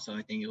 And also,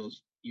 I think it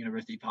was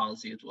university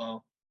policy as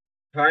well.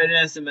 Prior to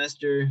that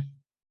semester,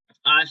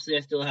 Obviously, I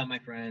still have my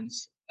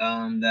friends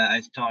that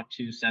I talk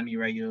to semi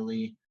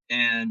regularly,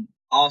 and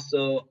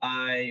also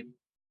I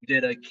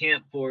did a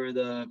camp for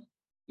the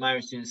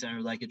Myron Student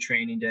Center, like a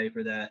training day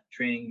for that,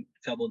 training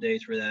couple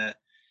days for that,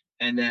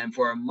 and then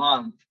for a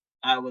month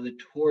I was a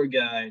tour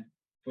guide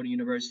for the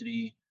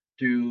university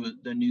through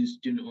the new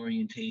student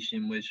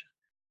orientation, which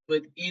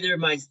was either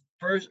my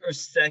first or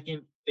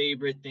second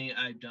favorite thing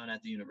I've done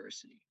at the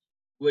university,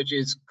 which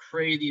is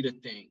crazy to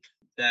think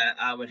that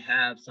I would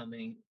have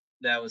something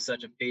that was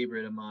such a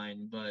favorite of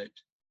mine, but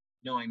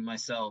knowing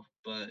myself,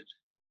 but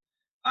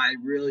I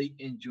really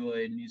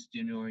enjoyed new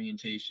student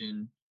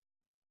orientation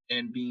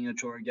and being a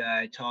tour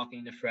guide,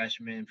 talking to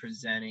freshmen,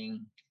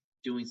 presenting,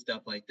 doing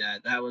stuff like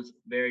that. That was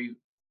very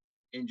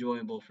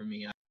enjoyable for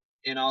me.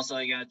 And also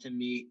I got to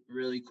meet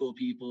really cool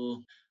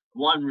people,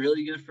 one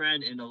really good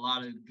friend and a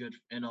lot of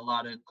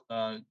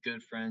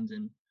good friends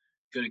and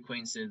good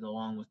acquaintances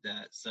along with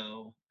that.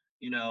 So,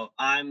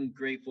 I'm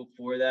grateful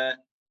for that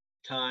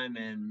time,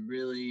 and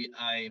really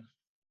I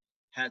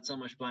had so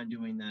much fun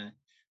doing that.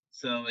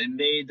 So it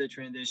made the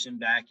transition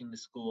back into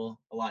school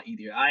a lot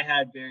easier. I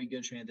had very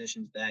good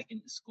transitions back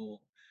into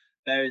school,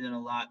 better than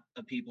a lot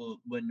of people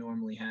would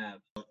normally have.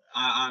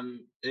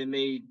 It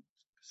made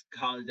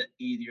college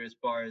easier as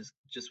far as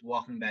just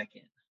walking back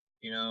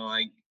in.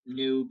 I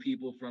knew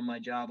people from my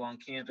job on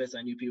campus.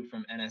 I knew people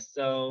from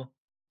NSO.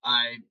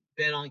 I've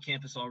been on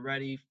campus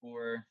already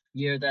for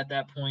years at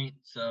that point,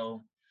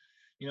 so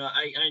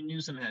I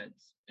knew some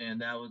heads,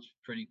 and that was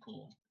pretty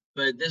cool.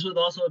 But this was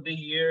also a big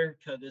year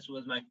because this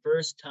was my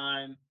first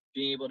time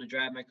being able to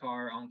drive my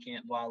car on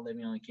camp while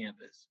living on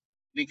campus.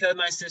 Because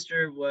my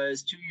sister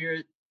was 2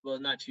 years, well,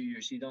 not 2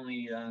 years, she's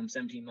only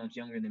 17 months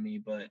younger than me,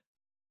 but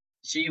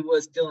she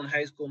was still in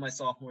high school my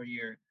sophomore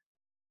year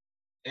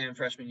and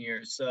freshman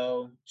year.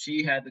 So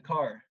she had the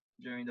car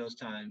during those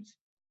times.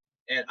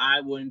 And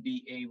I wouldn't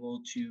be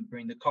able to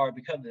bring the car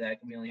because of that,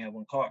 because we only have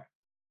one car.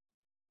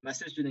 My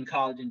sister's in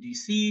college in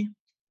DC,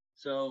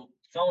 so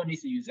someone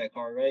needs to use that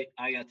car, right?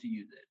 I got to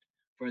use it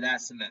for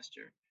that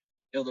semester.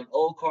 It was an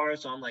old car,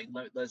 so I'm like,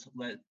 let's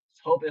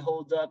hope it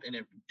holds up, and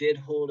it did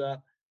hold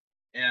up.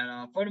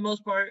 And for the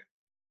most part,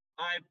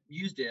 I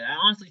used it. I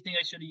honestly think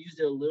I should have used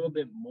it a little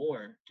bit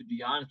more, to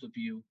be honest with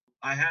you.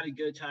 I had a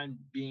good time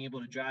being able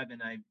to drive,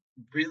 and I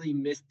really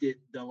missed it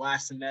the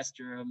last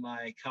semester of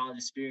my college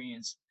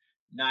experience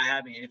not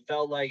having it. It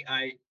felt like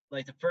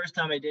the first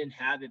time I didn't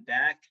have it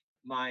back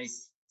my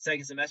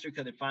second semester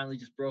because it finally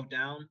just broke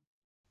down.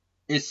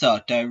 It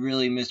sucked. I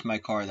really missed my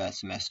car that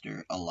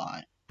semester a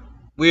lot.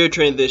 Weird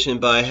transition,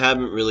 but I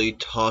haven't really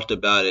talked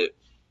about it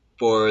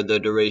for the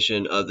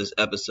duration of this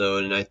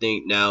episode, and I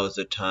think now is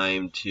the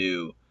time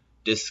to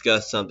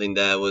discuss something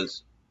that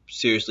was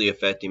seriously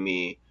affecting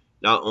me,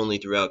 not only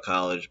throughout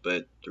college,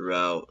 but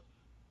throughout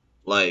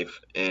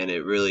life, and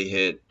it really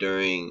hit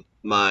during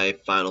my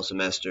final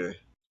semester.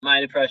 My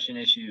depression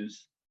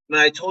issues. When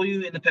I told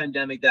you in the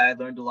pandemic that I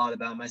learned a lot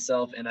about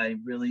myself and I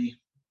really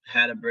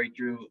had a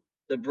breakthrough,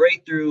 the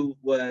breakthrough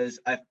was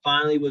I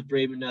finally was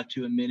brave enough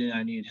to admit it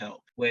I needed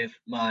help with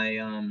my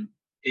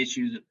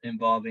issues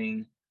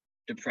involving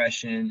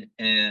depression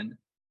and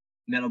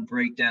mental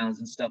breakdowns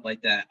and stuff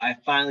like that. I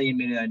finally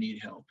admitted I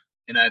needed help,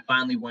 and I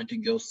finally went to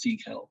go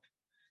seek help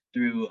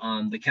through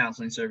the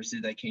counseling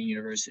services at Kean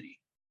University.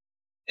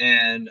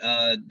 And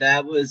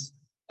that was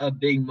a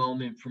big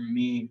moment for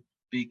me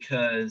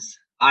because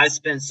I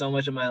spent so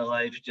much of my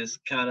life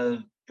just kind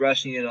of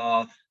brushing it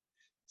off,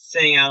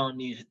 saying I don't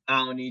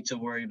need to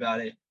worry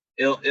about it.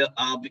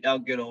 I'll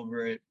get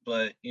over it,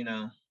 but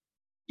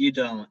you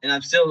don't. And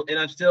I'm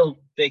still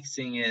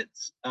fixing it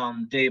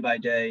day by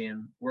day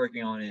and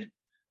working on it.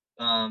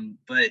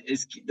 But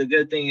it's the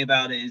good thing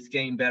about it is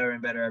getting better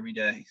and better every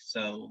day.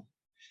 So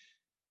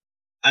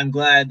I'm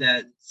glad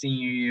that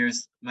senior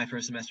year's my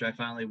first semester, I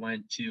finally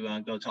went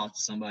to go talk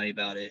to somebody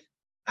about it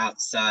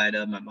outside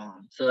of my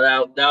mom. So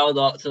that was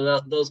all.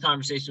 So those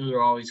conversations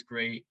were always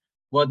great.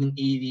 Wasn't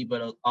easy,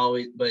 but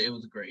it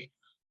was great.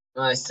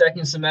 My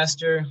second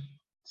semester,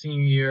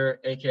 senior year,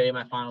 aka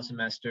my final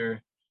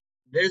semester.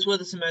 This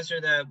was a semester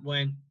that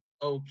went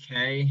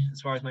okay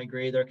as far as my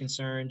grades are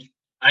concerned.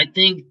 I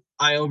think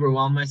I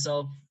overwhelmed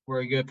myself for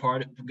a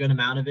good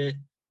amount of it,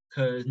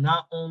 because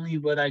not only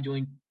was I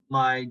doing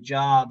my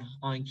job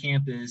on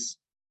campus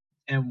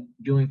and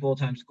doing full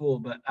time school,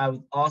 but I was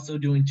also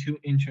doing two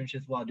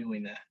internships while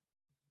doing that.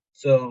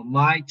 So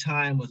my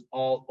time was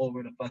all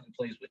over the fucking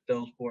place with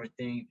those four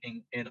things,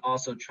 and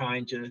also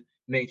trying to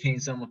maintain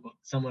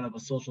somewhat of a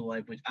social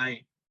life, which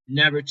I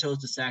never chose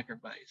to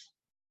sacrifice.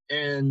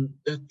 And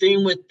the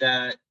thing with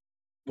that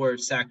word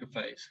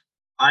sacrifice,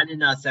 I did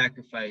not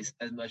sacrifice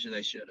as much as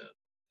I should have.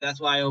 That's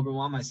why I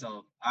overwhelmed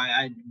myself.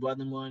 I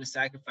wasn't willing to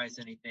sacrifice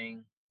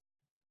anything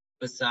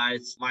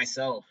besides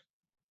myself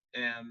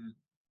and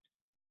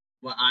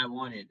what I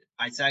wanted.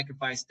 I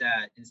sacrificed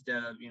that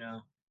instead of,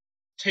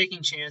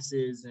 taking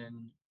chances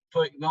and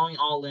going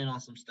all in on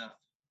some stuff.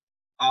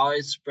 I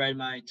always spread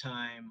my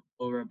time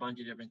over a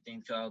bunch of different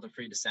things because I was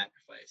afraid to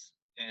sacrifice.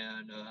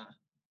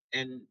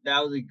 And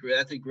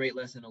that's a great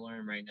lesson to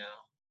learn right now.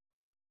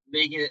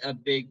 Making it a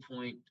big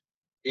point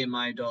in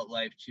my adult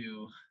life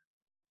to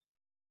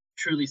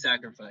truly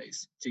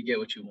sacrifice to get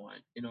what you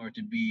want in order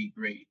to be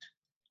great.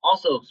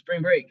 Also,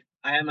 spring break.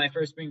 I had my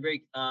first spring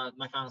break,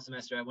 my final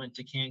semester. I went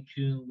to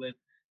Cancun with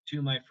two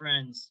of my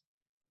friends,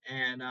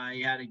 and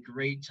I had a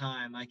great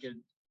time. I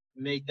could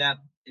make that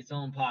its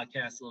own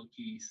podcast, low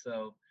key.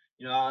 So,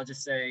 I'll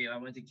just say I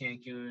went to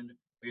Cancun.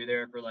 We were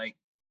there for like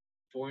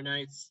 4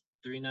 nights,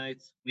 3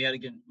 nights. We had a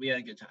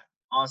good time.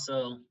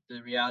 Also,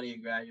 the reality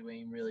of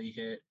graduating really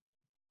hit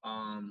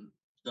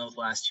those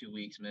last 2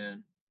 weeks,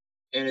 man.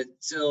 And it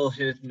still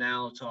hits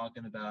now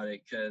talking about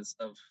it because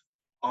of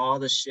all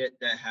the shit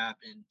that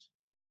happened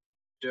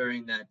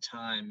during that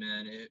time,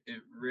 man.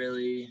 It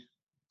really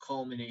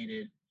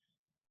culminated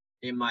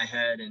in my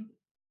head, and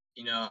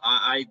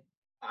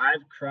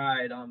I've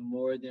cried on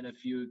more than a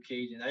few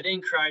occasions. I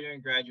didn't cry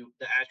during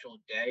the actual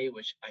day,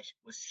 which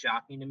was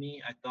shocking to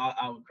me. I thought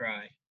I would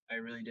cry, I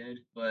really did,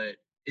 but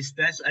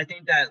especially I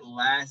think that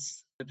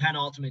the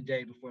penultimate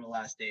day before the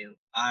last day,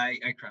 I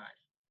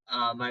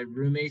cried. My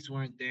roommates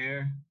weren't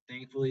there,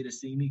 thankfully, to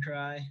see me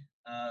cry,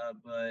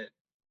 but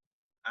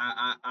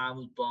I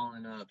was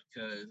balling up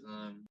because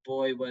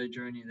boy, what a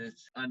journey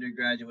this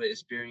undergraduate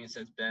experience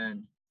has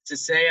been. To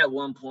say at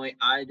one point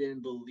I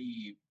didn't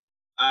believe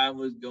I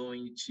was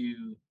going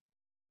to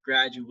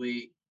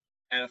graduate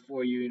at a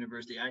 4-year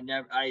university.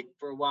 I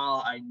for a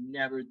while I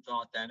never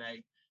thought that.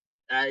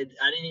 I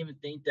didn't even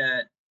think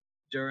that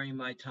during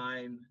my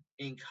time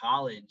in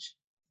college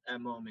at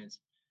moments.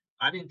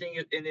 I didn't think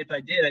it, and if I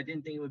did, I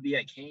didn't think it would be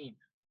at Kean.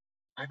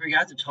 I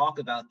forgot to talk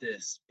about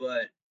this,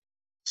 but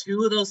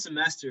 2 of those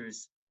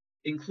semesters,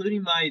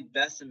 including my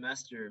best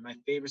semester, my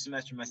favorite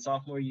semester, my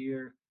sophomore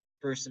year,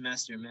 first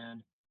semester,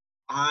 man,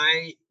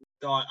 I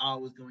thought I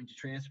was going to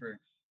transfer.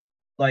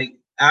 Like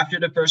after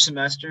the first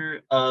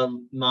semester of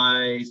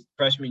my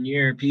freshman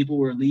year, people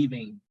were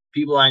leaving.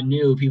 People I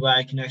knew, people I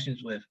had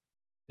connections with.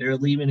 They were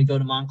leaving to go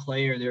to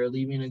Montclair. They were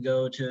leaving to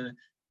go to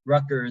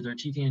Rutgers or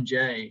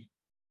TTNJ.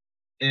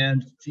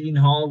 And Seton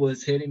Hall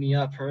was hitting me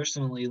up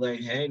personally, like,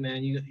 "Hey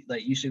man,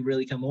 you should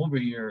really come over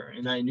here."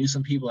 And I knew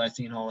some people at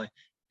Seton Hall, like,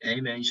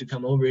 "Hey man, you should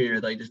come over here.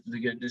 Like,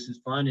 this is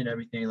fun and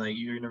everything. Like,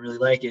 you're gonna really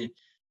like it."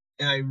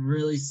 And I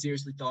really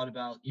seriously thought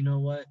about, you know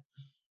what?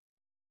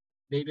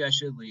 Maybe I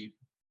should leave.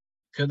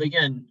 Because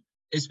again,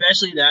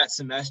 especially that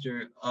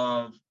semester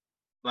of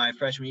my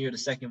freshman year, the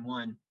second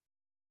one,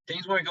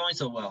 things weren't going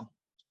so well,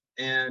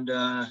 and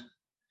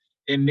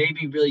it made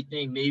me really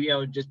think maybe I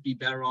would just be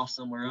better off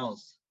somewhere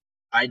else.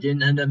 I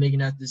didn't end up making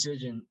that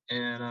decision,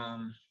 and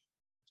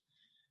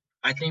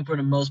I think for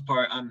the most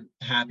part, I'm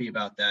happy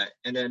about that.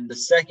 And then the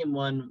second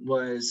one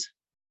was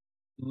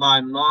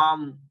my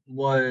mom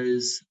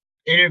was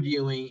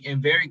interviewing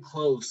and very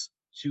close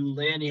to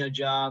landing a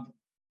job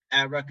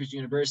at Rutgers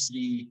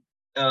University.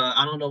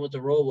 I don't know what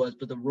the role was,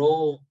 but the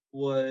role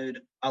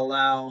would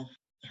allow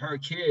her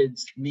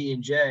kids, me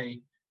and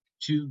Jay,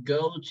 to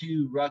go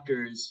to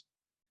Rutgers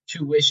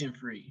tuition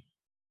free.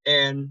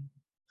 And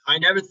I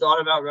never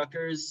thought about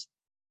Rutgers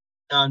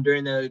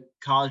during the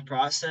college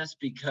process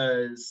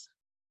because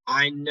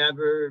I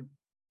never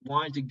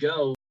wanted to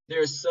go.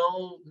 There's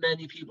so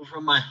many people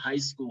from my high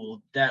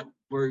school that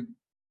were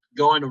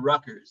going to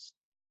Rutgers,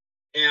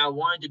 and I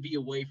wanted to be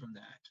away from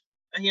that.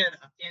 Again,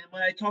 and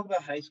when I talk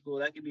about high school,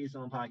 that could be its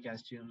own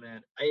podcast too,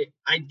 man.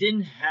 I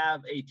didn't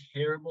have a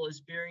terrible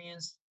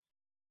experience.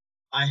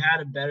 I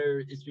had a better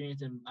experience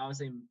than I would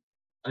say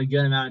a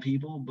good amount of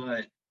people,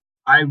 but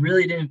I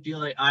really didn't feel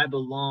like I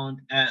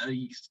belonged at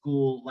a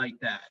school like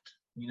that.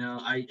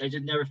 I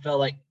just never felt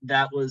like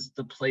that was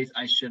the place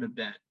I should have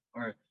been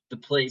or the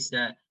place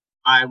that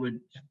I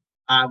would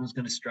I was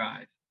gonna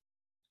strive.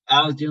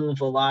 I was dealing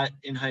with a lot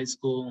in high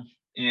school,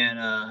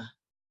 and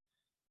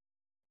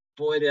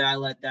boy did I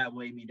let that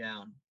weigh me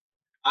down.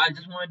 I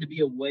just wanted to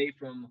be away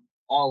from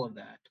all of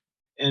that.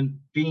 And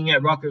being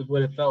at Rutgers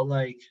would have felt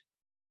like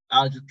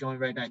I was just going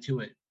right back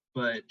to it.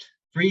 But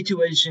free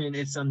tuition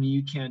is something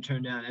you can't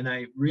turn down. And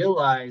I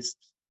realized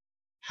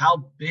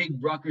how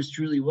big Rutgers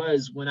truly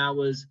was when I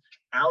was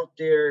out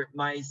there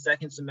my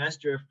second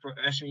semester for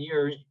freshman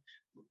year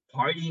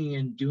partying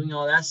and doing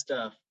all that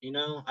stuff.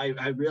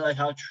 I realized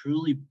how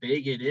truly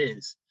big it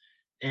is.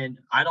 And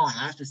I don't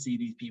have to see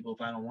these people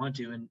if I don't want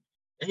to. And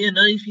yeah,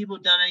 none of these people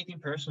have done anything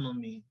personal to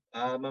me.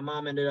 My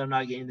mom ended up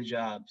not getting the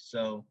job.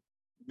 So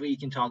we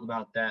can talk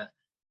about that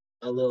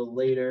a little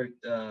later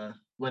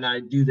when I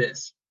do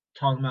this,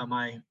 talking about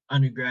my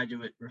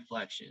undergraduate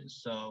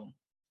reflections. So,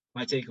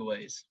 my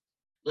takeaways.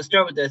 Let's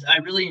start with this. I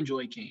really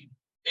enjoyed Kean.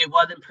 It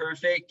wasn't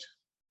perfect.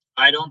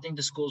 I don't think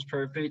the school's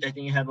perfect. I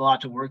think it had a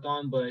lot to work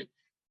on, but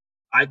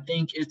I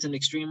think it's an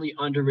extremely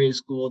underrated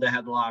school that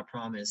had a lot of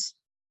promise.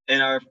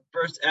 And our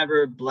first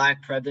ever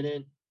Black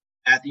president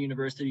at the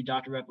university,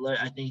 Dr. Replet,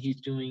 I think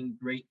he's doing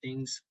great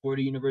things for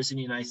the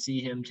university, and I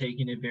see him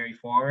taking it very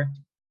far.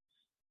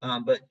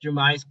 But through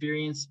my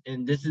experience,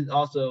 and this is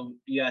also,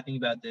 you gotta think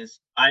about this.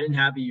 I didn't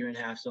have a year and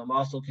a half, so I'm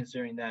also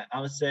considering that.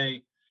 I would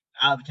say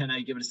out of 10,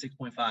 I give it a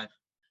 6.5.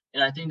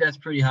 And I think that's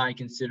pretty high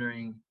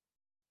considering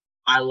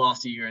I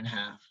lost a year and a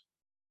half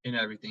and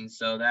everything.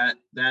 So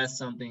that's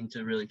something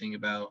to really think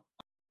about.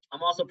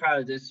 I'm also proud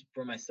of this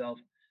for myself.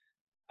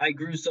 I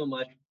grew so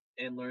much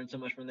and learned so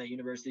much from that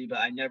university, but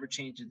I never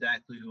changed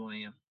exactly who I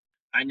am.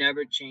 I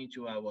never changed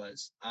who I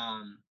was.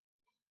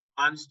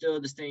 I'm still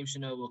the same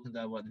Chanel Wilkins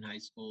I was in high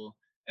school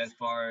as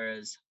far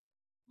as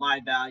my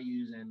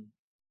values and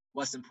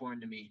what's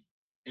important to me.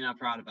 And I'm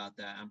proud about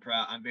that.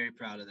 I'm very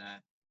proud of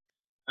that.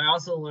 I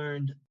also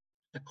learned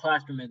the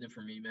classroom isn't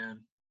for me,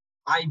 man.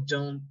 I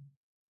don't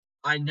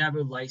I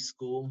never liked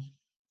school.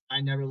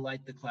 I never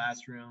liked the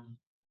classroom.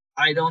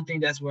 I don't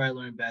think that's where I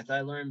learned best.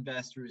 I learned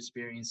best through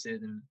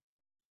experiences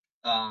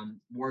and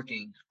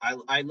working.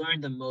 I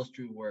learned the most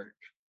through work.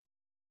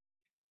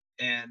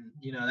 And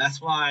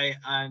that's why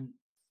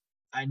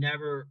I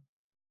never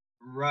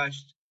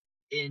rushed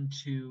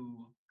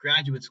into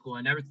graduate school.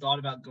 I never thought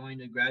about going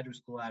to graduate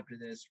school after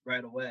this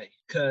right away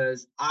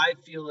because I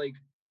feel like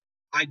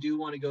I do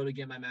want to go to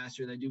get my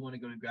master's. I do want to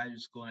go to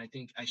graduate school, and I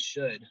think I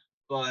should.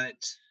 But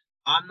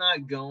I'm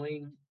not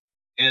going,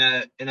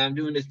 and I'm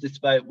doing this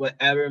despite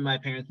whatever my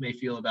parents may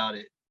feel about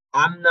it.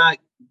 I'm not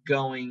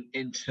going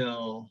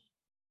until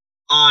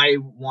I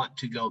want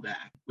to go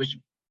back, which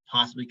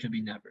possibly could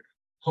be never.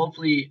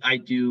 Hopefully, I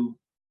do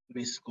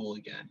miss school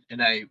again,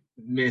 and I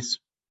miss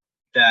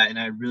that, and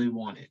I really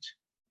want it.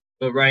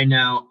 But right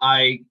now,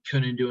 I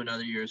couldn't do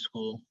another year of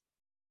school.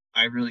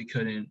 I really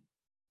couldn't.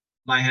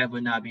 My head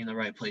would not be in the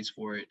right place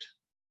for it.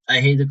 I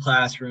hate the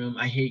classroom.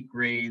 I hate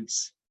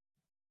grades.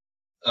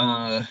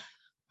 Uh,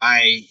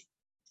 I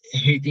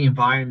hate the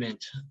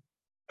environment,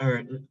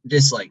 or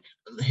dislike.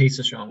 Hate's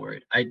a strong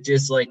word. I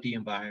dislike the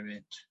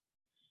environment.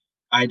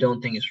 I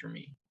don't think it's for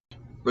me.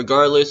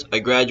 Regardless, I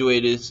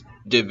graduated,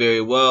 did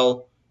very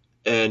well,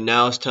 and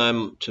now it's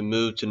time to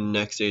move to the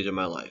next stage of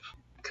my life.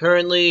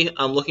 Currently,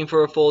 I'm looking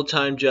for a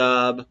full-time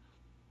job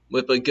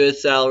with a good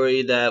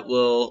salary that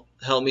will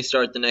help me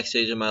start the next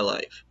stage of my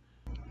life.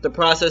 The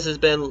process has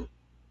been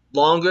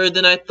longer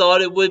than I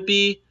thought it would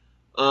be,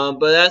 but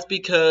that's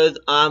because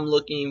I'm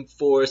looking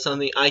for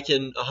something I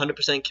can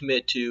 100%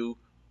 commit to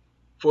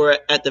for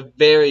at the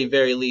very,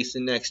 very least the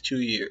next 2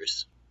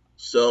 years.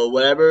 So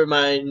whatever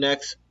my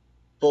next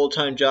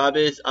full-time job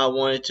is, I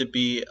want it to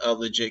be a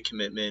legit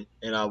commitment,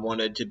 and I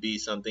want it to be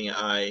something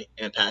I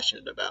am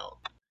passionate about.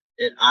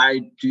 And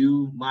I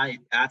do my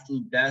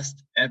absolute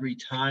best every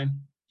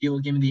time. He will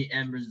give me the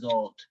end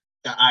result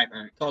that I've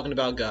earned. Talking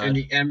about And God.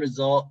 the end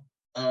result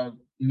of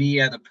me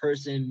as a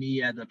person,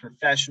 me as a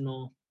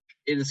professional,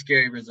 is a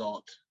scary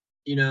result.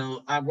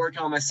 I'm working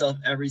on myself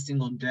every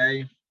single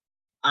day.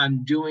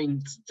 I'm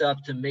doing stuff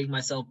to make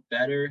myself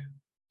better,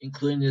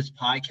 including this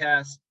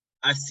podcast.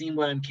 I've seen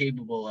what I'm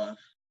capable of.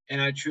 And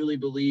I truly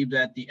believe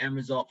that the end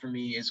result for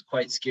me is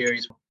quite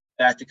scary.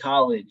 Back to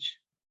college.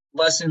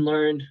 Lesson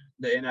learned,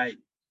 and I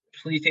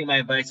please take my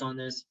advice on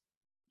this.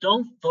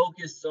 Don't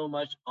focus so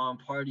much on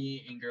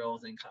partying and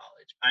girls in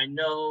college. I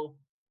know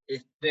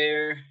it's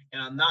there,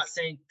 and I'm not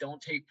saying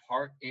don't take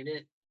part in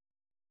it,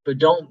 but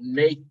don't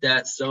make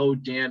that so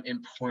damn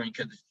important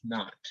because it's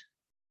not.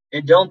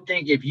 And don't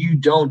think if you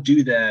don't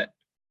do that,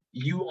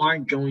 you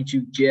aren't going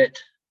to get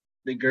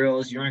the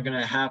girls. You aren't going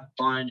to have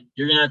fun.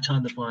 You're going to have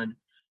tons of fun.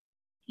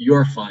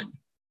 You're fun.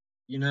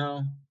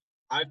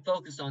 I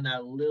focused on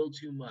that a little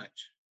too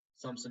much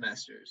some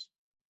semesters.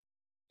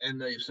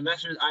 And the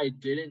semesters I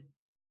didn't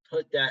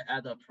put that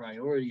as a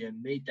priority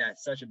and made that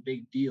such a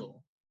big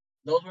deal,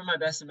 those were my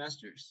best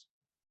semesters.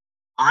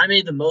 I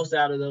made the most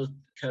out of those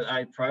because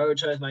I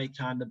prioritized my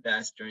time the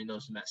best during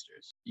those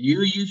semesters.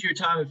 You use your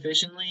time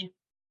efficiently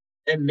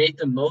and make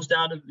the most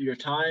out of your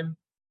time.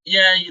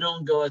 Yeah, you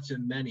don't go to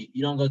many.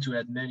 You don't go to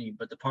as many,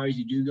 but the parties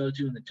you do go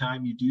to and the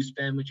time you do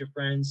spend with your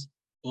friends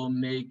will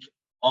make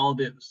all of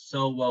it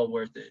so well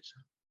worth it.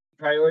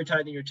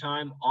 Prioritizing your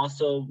time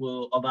also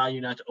will allow you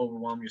not to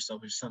overwhelm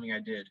yourself, which is something I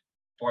did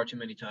far too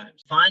many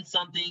times. Find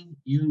something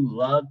you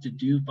love to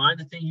do. Find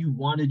the thing you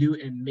want to do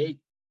and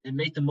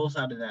make the most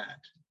out of that.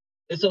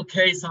 It's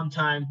okay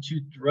sometimes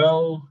to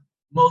throw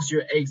most of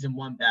your eggs in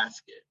one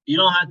basket. You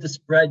don't have to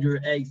spread your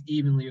eggs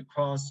evenly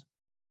across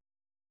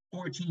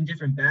 14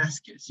 different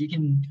baskets. You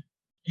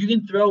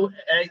can throw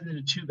eggs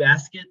into 2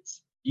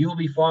 baskets. You will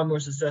be far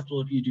more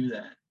successful if you do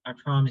that. I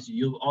promise you.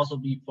 You'll also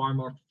be far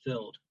more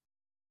fulfilled.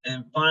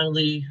 And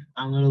finally,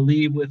 I'm going to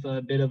leave with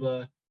a bit of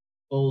a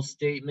bold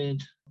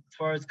statement. As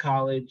far as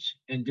college,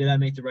 and did I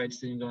make the right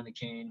decision going to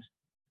Kean?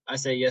 I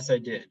say yes, I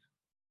did.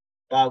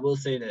 But I will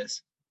say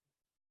this.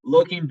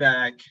 Looking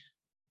back,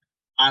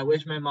 I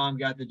wish my mom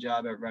got the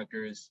job at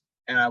Rutgers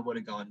and I would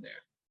have gone there.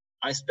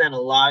 I spent a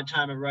lot of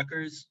time at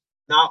Rutgers,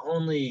 not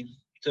only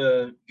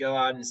to go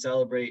out and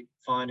celebrate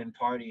fun and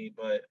party,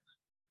 but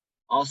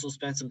also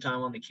spent some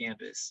time on the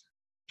campus.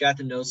 Got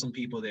to know some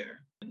people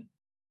there.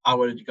 I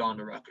would have gone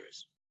to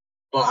Rutgers.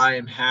 But I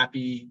am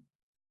happy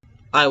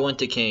I went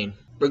to Kean.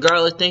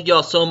 Regardless, thank you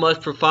all so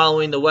much for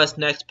following the West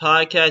Next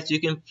podcast. You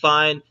can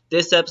find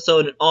this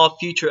episode and all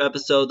future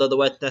episodes of the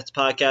West Next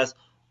podcast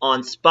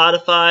on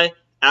Spotify,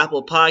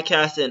 Apple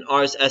Podcasts, and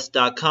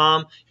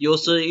rss.com. You'll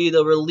see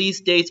the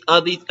release dates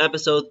of these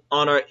episodes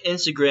on our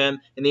Instagram,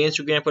 and the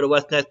Instagram for the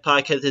West Next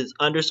Podcast is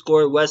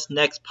 _West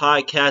Next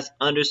Podcast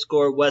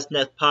 _West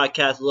Next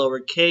Podcast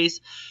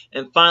lowercase.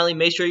 And finally,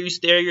 make sure you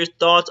share your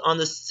thoughts on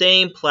the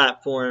same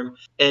platform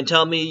and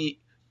tell me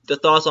the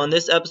thoughts on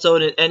this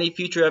episode and any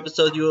future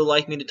episodes you would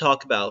like me to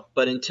talk about.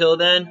 But until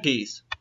then, peace.